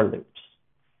for loops.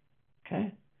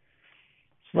 Okay.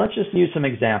 So let's just use some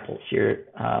examples here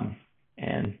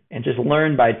and just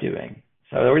learn by doing.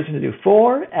 So we're just going to do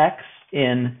for x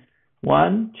in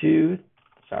 1, 2,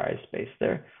 space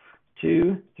there,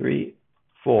 2, 3,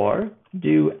 4,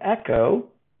 do echo,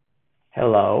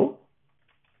 hello,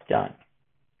 done.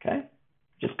 Okay,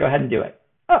 just go ahead and do it.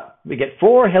 Oh, we get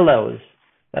 4 hellos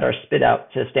that are spit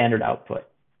out to standard output.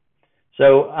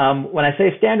 So when I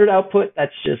say standard output,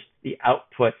 that's just the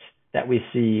output that we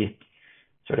see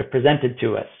sort of presented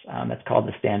to us. That's called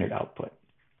the standard output.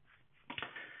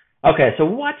 Okay, so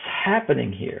what's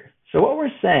happening here? So what we're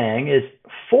saying is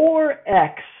for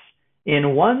x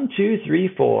in 1, 2, 3,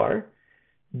 4,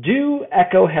 do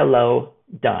echo hello,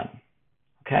 done.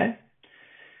 Okay?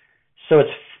 So it's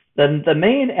the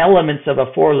main elements of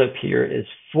a for loop here is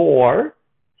for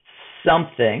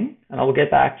something, and I'll get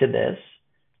back to this,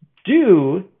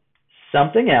 do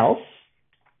something else,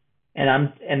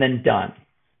 and then done.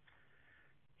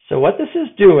 So what this is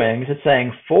doing is it's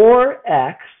saying for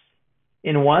x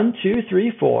in 1, 2,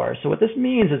 3, 4. So what this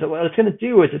means is that what it's going to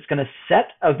do is it's going to set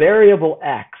a variable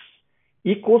x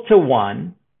equal to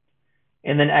 1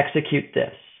 and then execute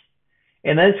this.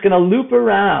 And then it's going to loop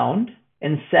around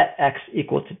and set x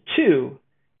equal to 2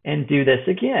 and do this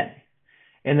again.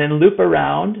 And then loop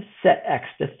around, set x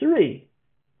to 3,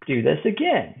 do this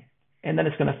again. And then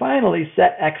it's going to finally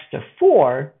set x to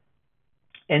 4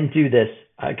 and do this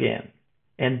again.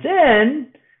 And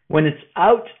then when it's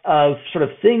out of sort of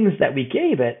things that we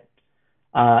gave it,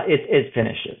 it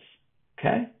finishes.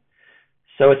 Okay?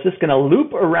 So it's just going to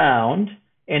loop around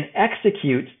and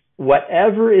execute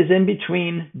whatever is in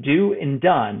between do and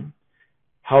done,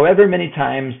 however many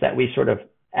times that we sort of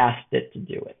asked it to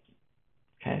do it.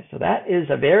 Okay, so that is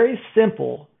a very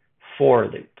simple for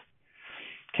loop.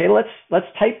 Okay, let's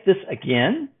type this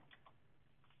again,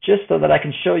 just so that I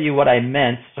can show you what I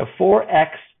meant. So for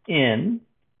x in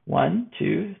 1,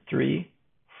 2, 3,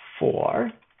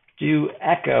 4, do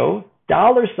echo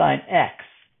 $x,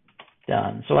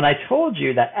 done. So when I told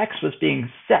you that x was being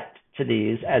set to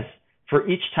these as for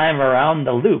each time around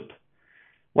the loop,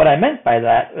 what I meant by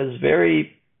that was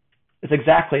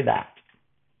exactly that.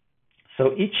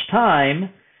 So each time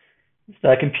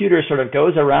the computer sort of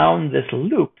goes around this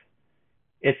loop,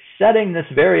 it's setting this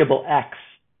variable x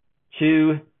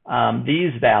to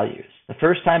these values. The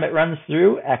first time it runs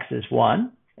through, x is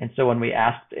 1, And so when we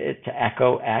ask it to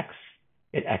echo X,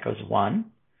 it echoes 1.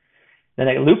 Then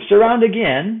it loops around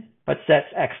again, but sets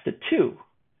X to 2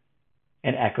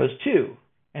 and echoes 2.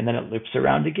 And then it loops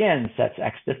around again, sets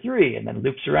X to 3, and then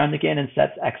loops around again and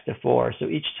sets X to 4. So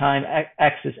each time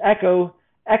X is echoed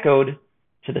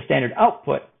to the standard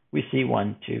output, we see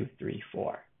 1, 2, 3,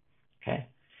 4. Okay.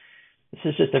 This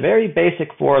is just a very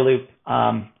basic for loop.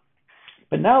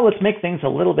 But now let's make things a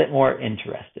little bit more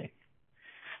interesting.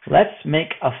 Let's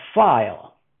make a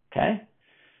file. Okay.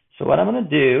 So what I'm going to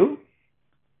do,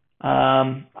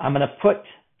 I'm going to put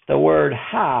the word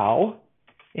how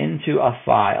into a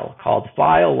file called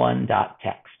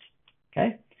file1.txt.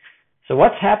 Okay. So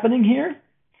what's happening here?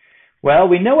 Well,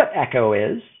 we know what echo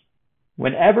is.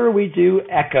 Whenever we do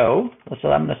echo, so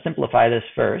I'm going to simplify this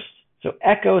first. So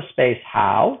echo space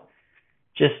how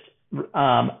just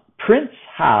prints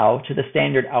how to the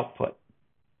standard output.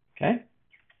 Okay.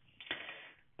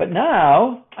 But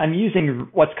now I'm using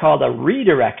what's called a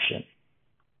redirection.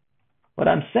 What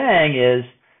I'm saying is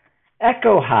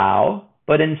echo how,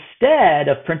 but instead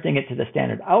of printing it to the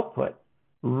standard output,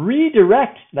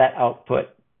 redirect that output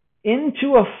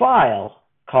into a file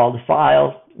called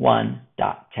file1.txt.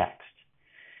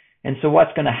 And so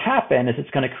what's going to happen is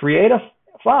it's going to create a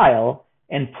file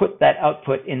and put that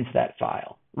output into that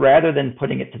file rather than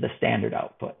putting it to the standard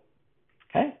output.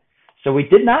 Okay? So we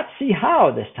did not see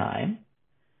how this time,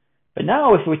 but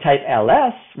now if we type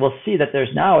ls, we'll see that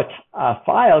there's now a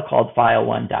file called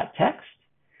file1.txt.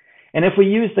 And if we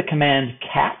use the command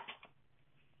cat,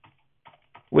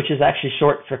 which is actually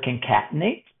short for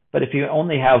concatenate, but if you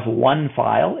only have one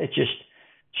file, it just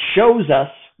shows us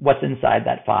what's inside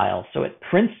that file. So it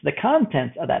prints the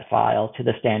contents of that file to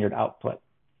the standard output.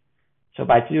 So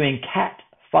by doing cat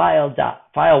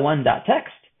file1.txt,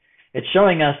 it's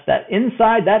showing us that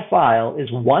inside that file is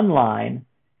one line,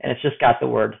 and it's just got the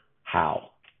word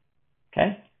how.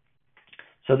 Okay?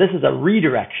 So this is a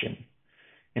redirection.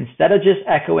 Instead of just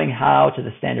echoing how to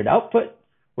the standard output,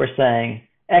 we're saying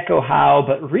echo how,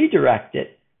 but redirect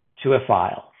it to a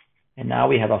file. And now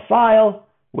we have a file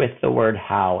with the word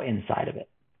how inside of it.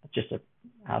 Just a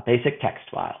basic text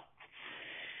file.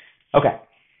 Okay.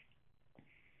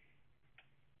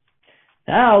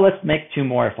 Now let's make two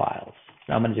more files.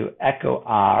 So I'm going to do echo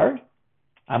r.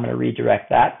 I'm going to redirect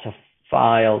that to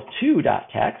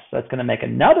file2.txt. So that's going to make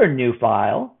another new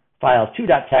file,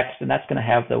 file2.txt, and that's going to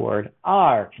have the word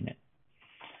r in it.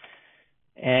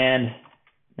 And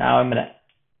now I'm going to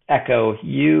echo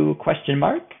u ?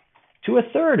 To a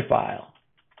third file.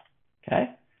 Okay.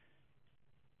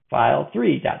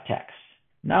 File3.txt.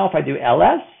 Now if I do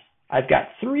ls, I've got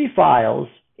 3 files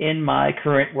in my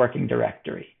current working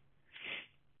directory.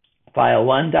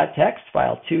 File1.txt,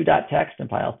 file2.txt, and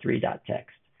file3.txt.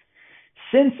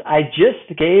 Since I just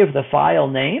gave the file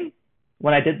name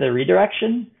when I did the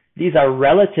redirection, these are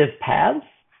relative paths,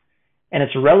 and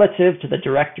it's relative to the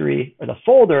directory or the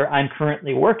folder I'm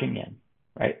currently working in,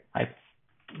 right?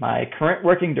 My current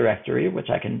working directory, which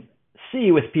I can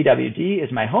see with pwd,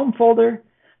 is my home folder.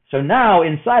 So now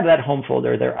inside of that home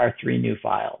folder, there are 3 new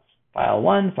files,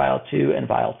 file1, file2, and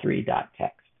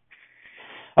file3.txt.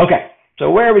 Okay,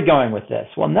 so where are we going with this?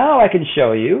 Well, now I can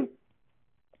show you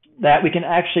that we can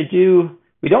actually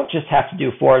we don't just have to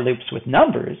do for loops with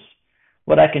numbers.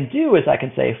 What I can do is I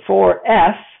can say for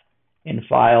f in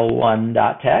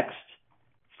file1.txt,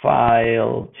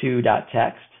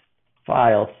 file2.txt,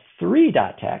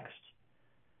 file3.txt,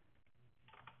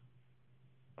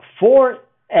 for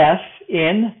f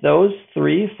in those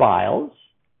 3 files,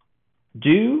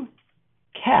 do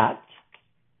cat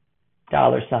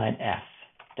 $f.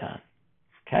 Done.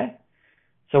 Okay?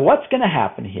 So what's going to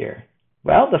happen here?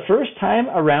 Well, the first time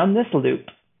around this loop,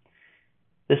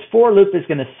 this for loop is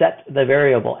going to set the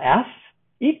variable f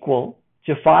equal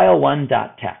to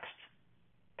file1.txt.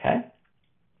 Okay?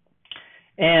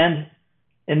 And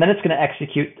then it's going to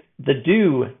execute the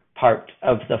do part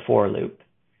of the for loop.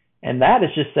 And that is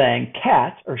just saying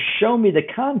cat, or show me the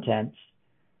contents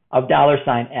of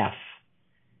 $f.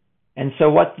 And so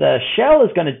what the shell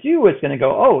is going to do is going to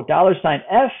go, oh,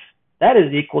 $f, that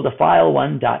is equal to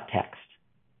file1.txt.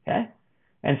 Okay?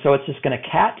 And so it's just going to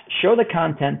cat show the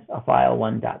contents of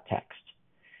file1.txt.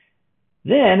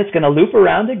 Then it's going to loop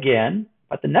around again,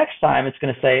 but the next time it's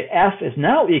going to say f is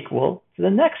now equal to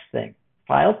the next thing,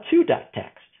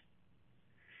 file2.txt.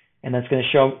 And then it's going to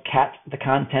show cat the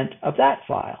content of that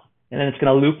file. And then it's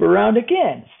going to loop around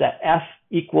again, set f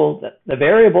equal, the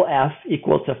variable f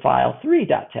equal to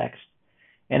file3.txt,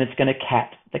 and it's going to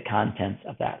cat the contents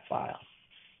of that file.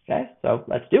 Okay, so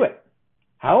let's do it.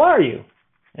 How are you?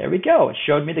 There we go. It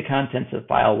showed me the contents of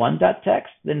file1.txt,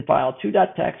 then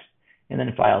file2.txt, and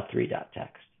then file3.txt.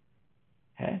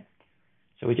 Okay,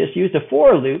 so we just used a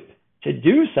for loop to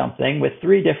do something with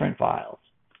 3 different files.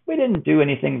 We didn't do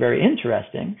anything very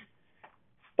interesting,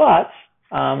 but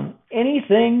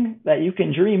anything that you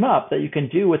can dream up that you can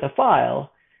do with a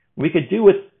file, we could do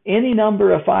with any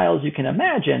number of files you can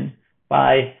imagine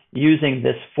by using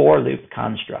this for loop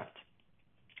construct.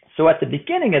 So at the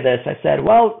beginning of this, I said,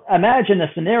 well, imagine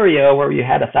a scenario where you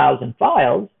had 1,000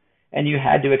 files and you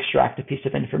had to extract a piece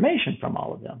of information from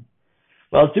all of them.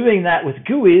 Well, doing that with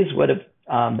GUIs would have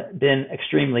been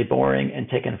extremely boring and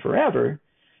taken forever.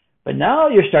 But now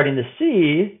you're starting to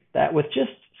see that with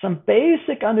just some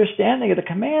basic understanding of the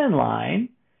command line,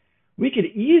 we could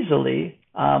easily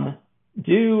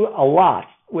do a lot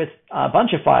with a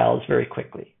bunch of files very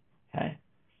quickly. Okay.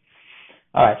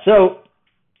 All right. So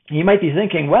you might be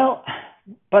thinking, well,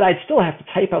 but I'd still have to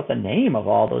type out the name of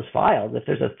all those files. If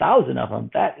there's 1,000 of them,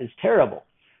 that is terrible.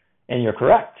 And you're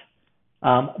correct.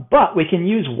 But we can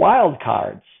use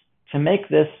wildcards to make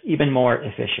this even more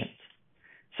efficient.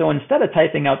 So instead of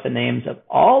typing out the names of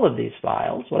all of these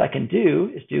files, what I can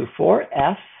do is do for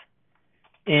f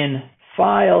in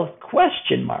file ?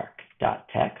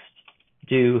 .text,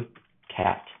 do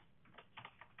cat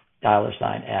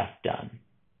 $f done.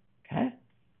 Okay.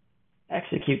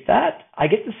 Execute that. I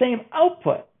get the same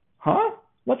output. Huh?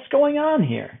 What's going on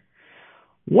here?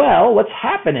 Well, what's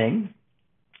happening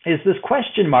is this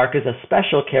question mark is a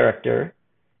special character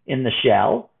in the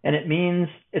shell, and it means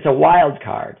it's a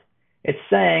wildcard. It's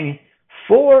saying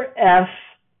for f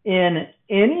in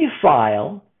any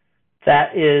file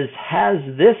that has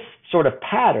this sort of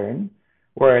pattern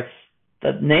where it's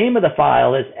the name of the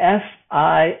file is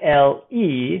file,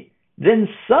 then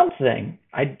something,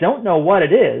 I don't know what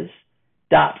it is,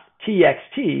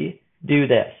 .txt, do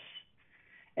this.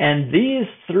 And these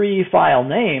 3 file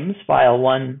names,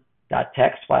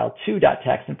 file1.txt,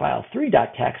 file2.txt, and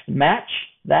file3.txt, match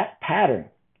that pattern,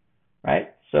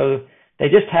 right? So they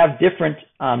just have different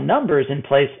numbers in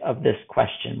place of this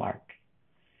question mark.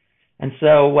 And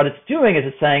so what it's doing is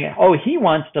it's saying, oh, he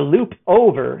wants to loop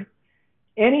over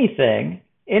any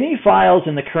files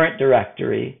in the current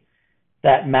directory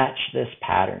that match this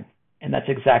pattern. And that's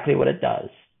exactly what it does.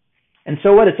 And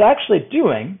so what it's actually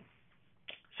doing,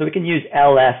 so we can use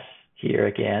ls here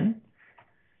again.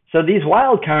 So these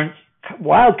wildcards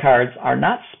are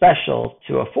not special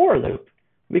to a for loop.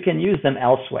 We can use them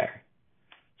elsewhere.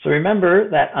 So remember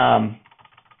that,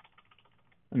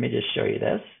 let me just show you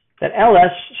this, that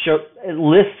ls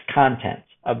lists content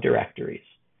of directories.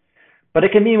 But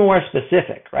it can be more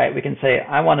specific, right? We can say,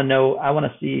 I want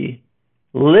to see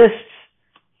lists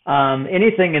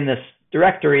anything in this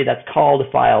directory that's called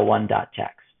file1.txt.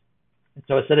 And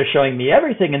so instead of showing me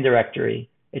everything in directory,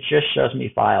 it just shows me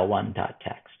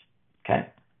file1.txt. Okay.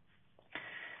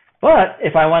 But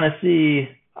if I want to see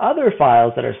other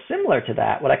files that are similar to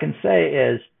that, what I can say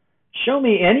is, show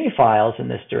me any files in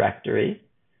this directory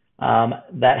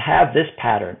that have this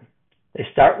pattern. They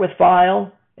start with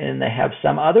file, and they have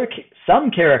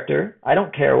some character, I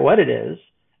don't care what it is,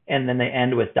 and then they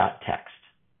end with .text.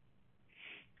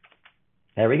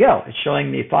 There we go. It's showing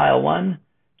me file1.txt,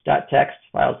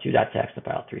 file2.txt, and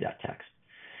file3.txt.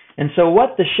 And so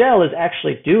what the shell is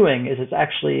actually doing is it's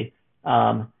actually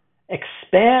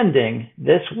expanding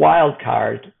this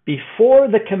wildcard before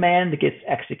the command gets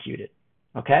executed.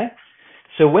 Okay?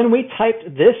 So when we typed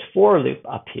this for loop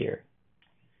up here,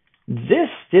 this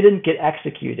didn't get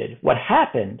executed. What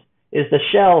happened is the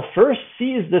shell first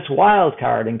sees this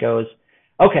wildcard and goes,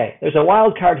 okay, there's a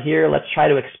wildcard here, let's try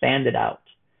to expand it out.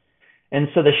 And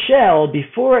so the shell,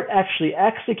 before it actually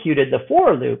executed the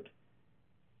for loop,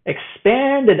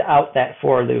 expanded out that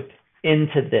for loop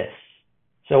into this.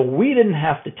 So we didn't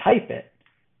have to type it.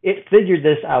 It figured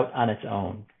this out on its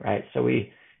own, right? So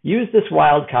we use this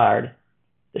wildcard.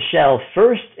 The shell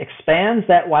first expands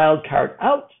that wildcard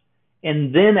out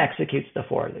and then executes the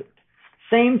for loop.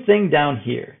 Same thing down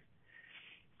here.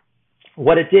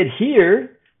 What it did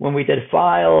here when we did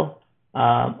file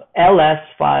ls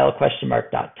file ?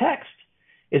 .text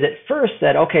is it first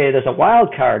said, okay, there's a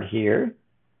wildcard here.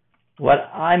 What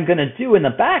I'm going to do in the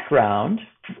background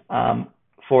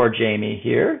for Jamie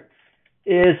here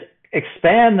is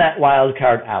expand that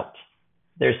wildcard out.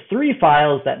 There's 3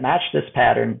 files that match this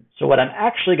pattern. So what I'm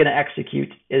actually going to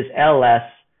execute is ls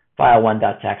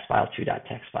file1.txt,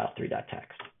 file2.txt,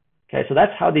 file3.txt. Okay, so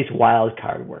that's how these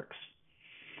wildcard works.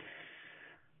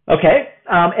 Okay,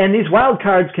 and these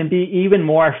wildcards can be even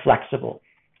more flexible.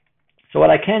 So what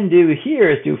I can do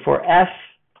here is do for f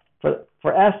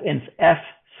in f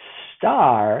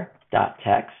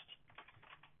star.txt,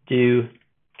 do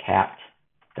cat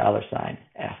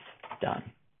 $f done.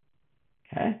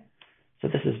 Okay, So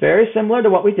this is very similar to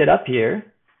what we did up here.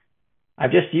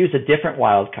 I've just used a different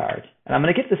wildcard. And I'm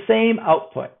going to get the same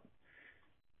output.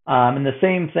 And the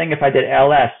same thing if I did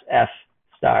ls f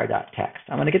star.text.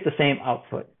 I'm going to get the same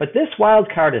output. But this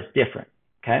wildcard is different,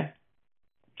 okay?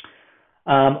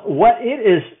 What it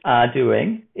is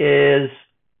doing is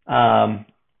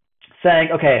saying,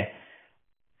 okay,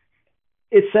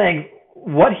 it's saying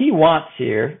what he wants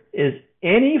here is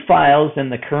any files in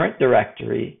the current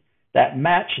directory that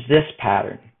match this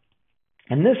pattern.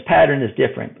 And this pattern is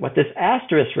different. What this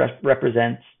asterisk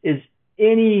represents is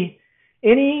any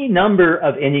number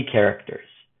of any characters.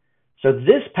 So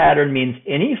this pattern means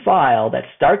any file that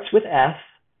starts with F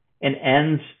and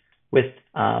ends with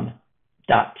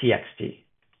 .txt.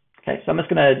 Okay, so I'm just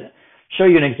going to show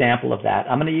you an example of that.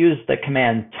 I'm going to use the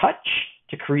command touch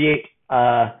to create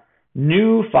a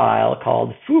new file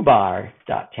called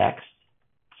foobar.txt.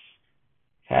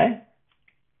 Okay.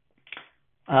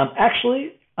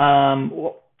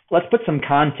 Let's put some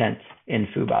content in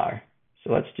foobar.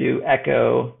 So let's do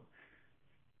echo.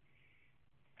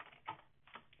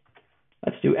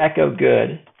 Let's do echo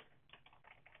good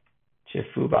to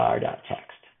foobar.txt.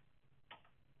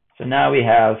 So now we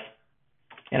have,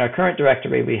 in our current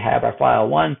directory, we have our file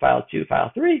 1, file 2,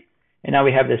 file 3, and now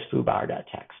we have this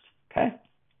foobar.txt. Okay.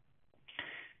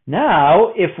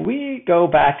 Now, if we go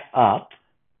back up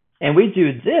and we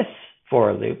do this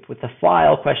for loop with the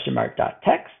file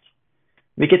 .text,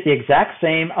 we get the exact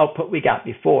same output we got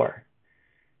before,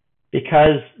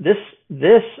 because this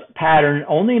pattern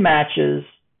only matches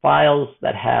files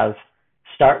that have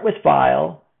start with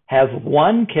file, have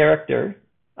one character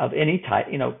of any type.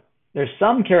 You know, there's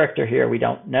some character here we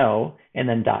don't know, and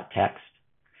then .text.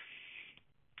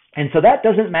 And so that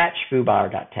doesn't match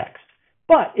foobar.txt.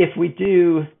 But if we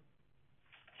do,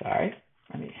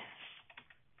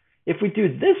 if we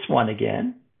do this one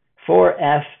again, for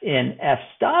F in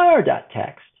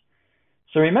fstar.txt,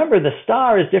 so remember the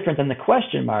star is different than the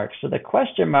question mark. So the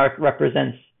question mark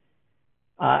represents,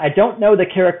 I don't know the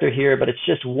character here, but it's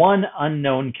just one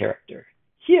unknown character.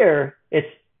 Here, it's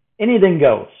anything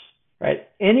goes, right?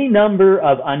 Any number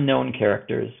of unknown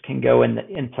characters can go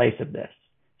in place of this.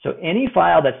 So any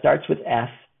file that starts with F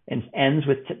and ends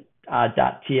with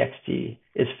 .txt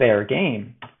is fair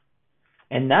game.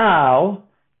 And now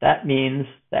that means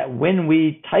that when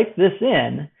we type this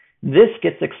in, this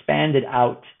gets expanded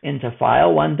out into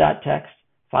file1.txt,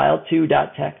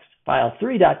 file2.txt,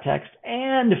 file3.txt,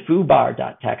 and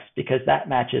foobar.txt, because that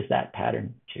matches that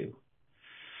pattern too.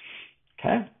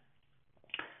 Okay.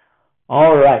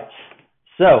 All right.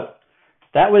 So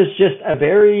that was just a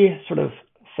very sort of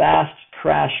fast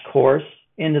crash course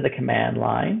into the command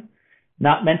line.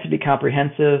 Not meant to be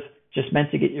comprehensive, just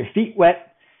meant to get your feet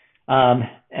wet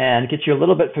and get you a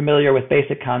little bit familiar with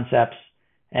basic concepts.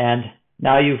 And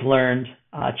now you've learned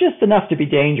just enough to be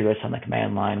dangerous on the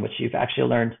command line, which you've actually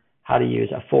learned how to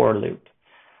use a for loop.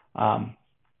 All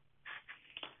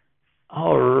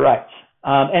right.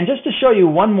 And just to show you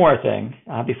one more thing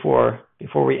before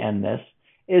we end this,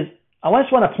 is I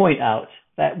just want to point out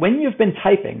that when you've been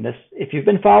typing this, if you've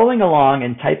been following along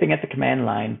and typing at the command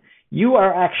line, you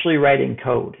are actually writing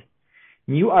code.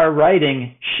 You are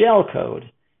writing shell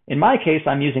code. In my case,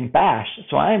 I'm using bash,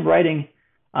 so I'm writing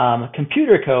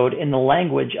computer code in the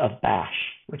language of bash,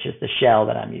 which is the shell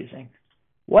that I'm using.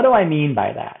 What do I mean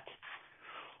by that?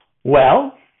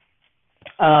 Well,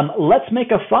 let's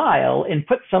make a file and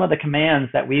put some of the commands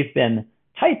that we've been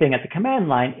typing at the command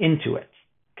line into it,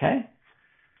 okay?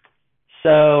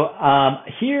 So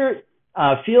here,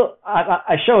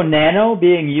 I show nano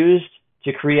being used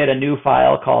to create a new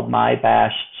file called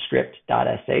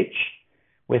mybashscript.sh,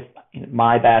 with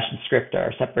my bash and script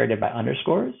are separated by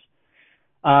underscores.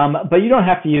 But you don't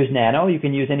have to use nano. You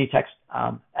can use any text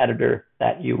editor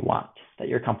that you want, that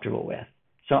you're comfortable with.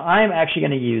 So I'm actually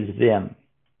going to use Vim.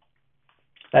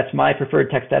 That's my preferred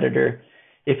text editor.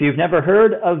 If you've never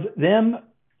heard of Vim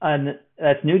and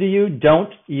that's new to you,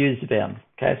 don't use Vim.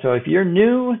 Okay, so if you're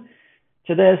new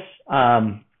to this,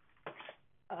 well,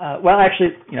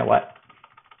 actually, you know what?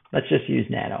 Let's just use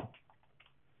nano.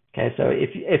 Okay, so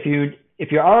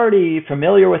if you're already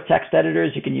familiar with text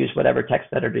editors, you can use whatever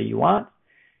text editor you want.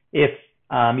 If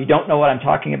you don't know what I'm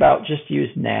talking about, just use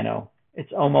nano.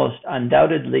 It's almost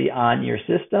undoubtedly on your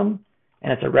system,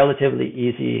 and it's a relatively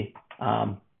easy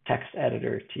text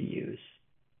editor to use.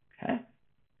 Okay.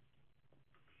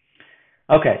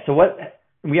 Okay, so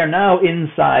we are now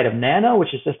inside of nano,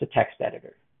 which is just a text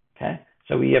editor. Okay,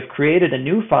 so we have created a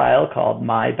new file called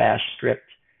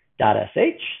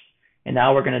mybashscript.sh, and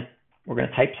now we're gonna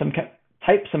type some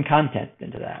content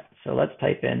into that. So let's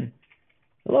type in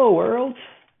hello world.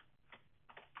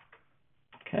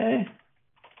 Okay,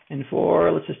 in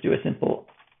for, let's just do a simple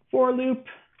for loop.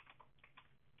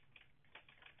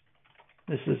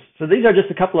 So these are just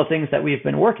a couple of things that we've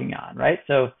been working on, right?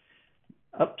 So,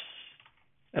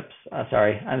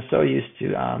 sorry, I'm so used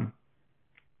to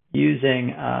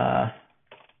using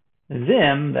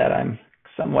Vim that I'm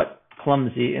somewhat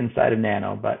clumsy inside of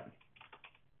Nano, but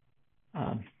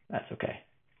that's okay.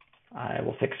 I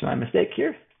will fix my mistake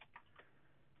here.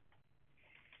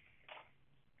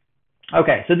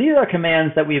 Okay, so these are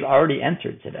commands that we've already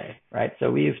entered today, right?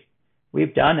 So we've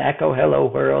done echo hello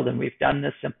world, and we've done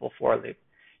this simple for loop.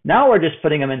 Now we're just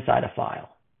putting them inside a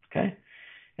file, okay?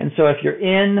 And so if you're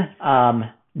in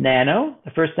Nano,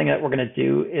 the first thing that we're going to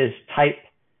do is type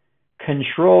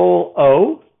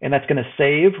Control-O, and that's going to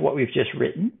save what we've just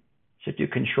written. So do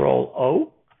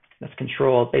Control-O. That's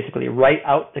control, basically write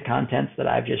out the contents that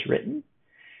I've just written.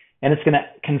 And it's going to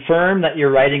confirm that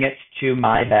you're writing it to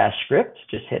my bash script.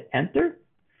 Just hit enter.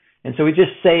 And so we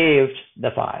just saved the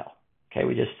file. Okay,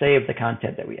 we just saved the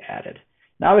content that we added.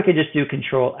 Now we can just do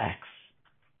Control-X.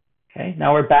 Okay,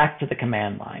 now we're back to the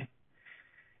command line.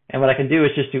 And what I can do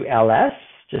is just do ls,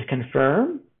 just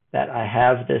confirm that I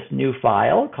have this new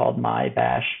file called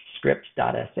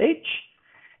mybashscript.sh.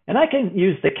 And I can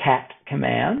use the cat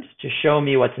command to show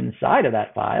me what's inside of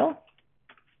that file.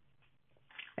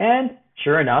 And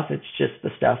sure enough, it's just the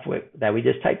stuff that we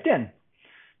just typed in.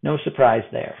 No surprise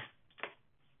there.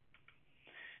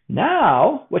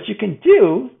 Now, what you can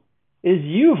do is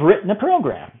you've written a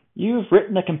program. You've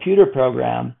written a computer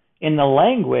program in the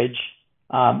language,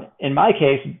 in my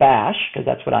case, bash, because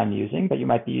that's what I'm using, but you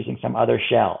might be using some other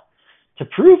shell. To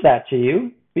prove that to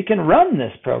you, we can run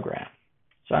this program.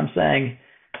 So I'm saying,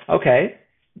 okay,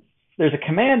 there's a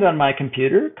command on my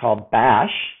computer called bash,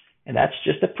 and that's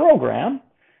just a program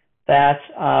that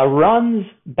runs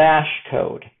bash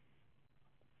code.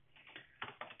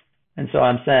 And so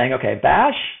I'm saying, okay,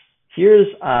 bash, here's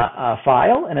a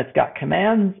file, and it's got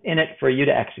commands in it for you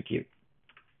to execute.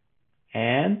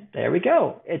 And there we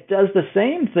go. It does the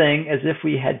same thing as if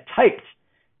we had typed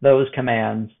those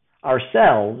commands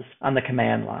ourselves on the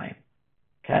command line.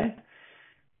 Okay?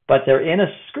 But they're in a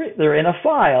script, they're in a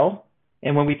file,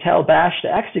 and when we tell bash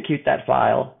to execute that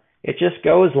file, it just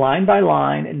goes line by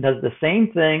line and does the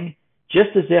same thing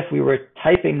just as if we were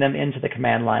typing them into the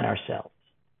command line ourselves.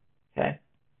 Okay?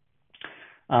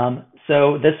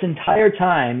 So this entire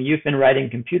time you've been writing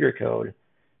computer code.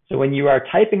 So when you are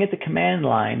typing at the command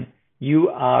line, you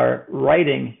are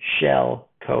writing shell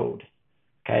code.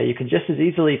 Okay? You can just as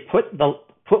easily put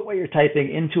what you're typing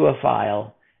into a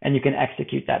file, and you can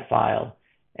execute that file,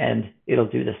 and it'll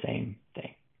do the same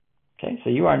thing. Okay,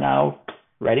 so you are now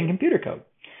writing computer code.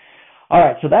 All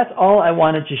right, so that's all I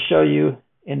wanted to show you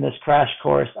in this crash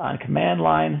course on command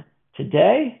line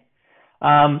today.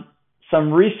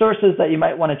 Some resources that you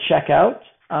might want to check out.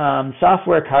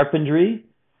 Software Carpentry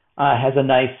has a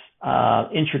nice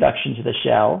introduction to the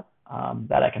shell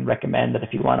that I can recommend, that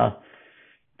if you want to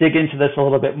dig into this a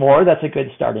little bit more, that's a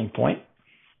good starting point.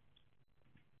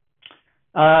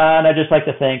 And I'd just like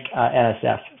to thank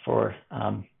NSF for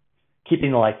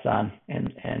keeping the lights on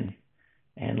and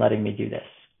letting me do this.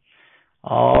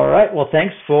 All right, well,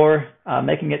 thanks for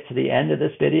making it to the end of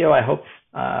this video. I hope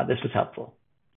this was helpful.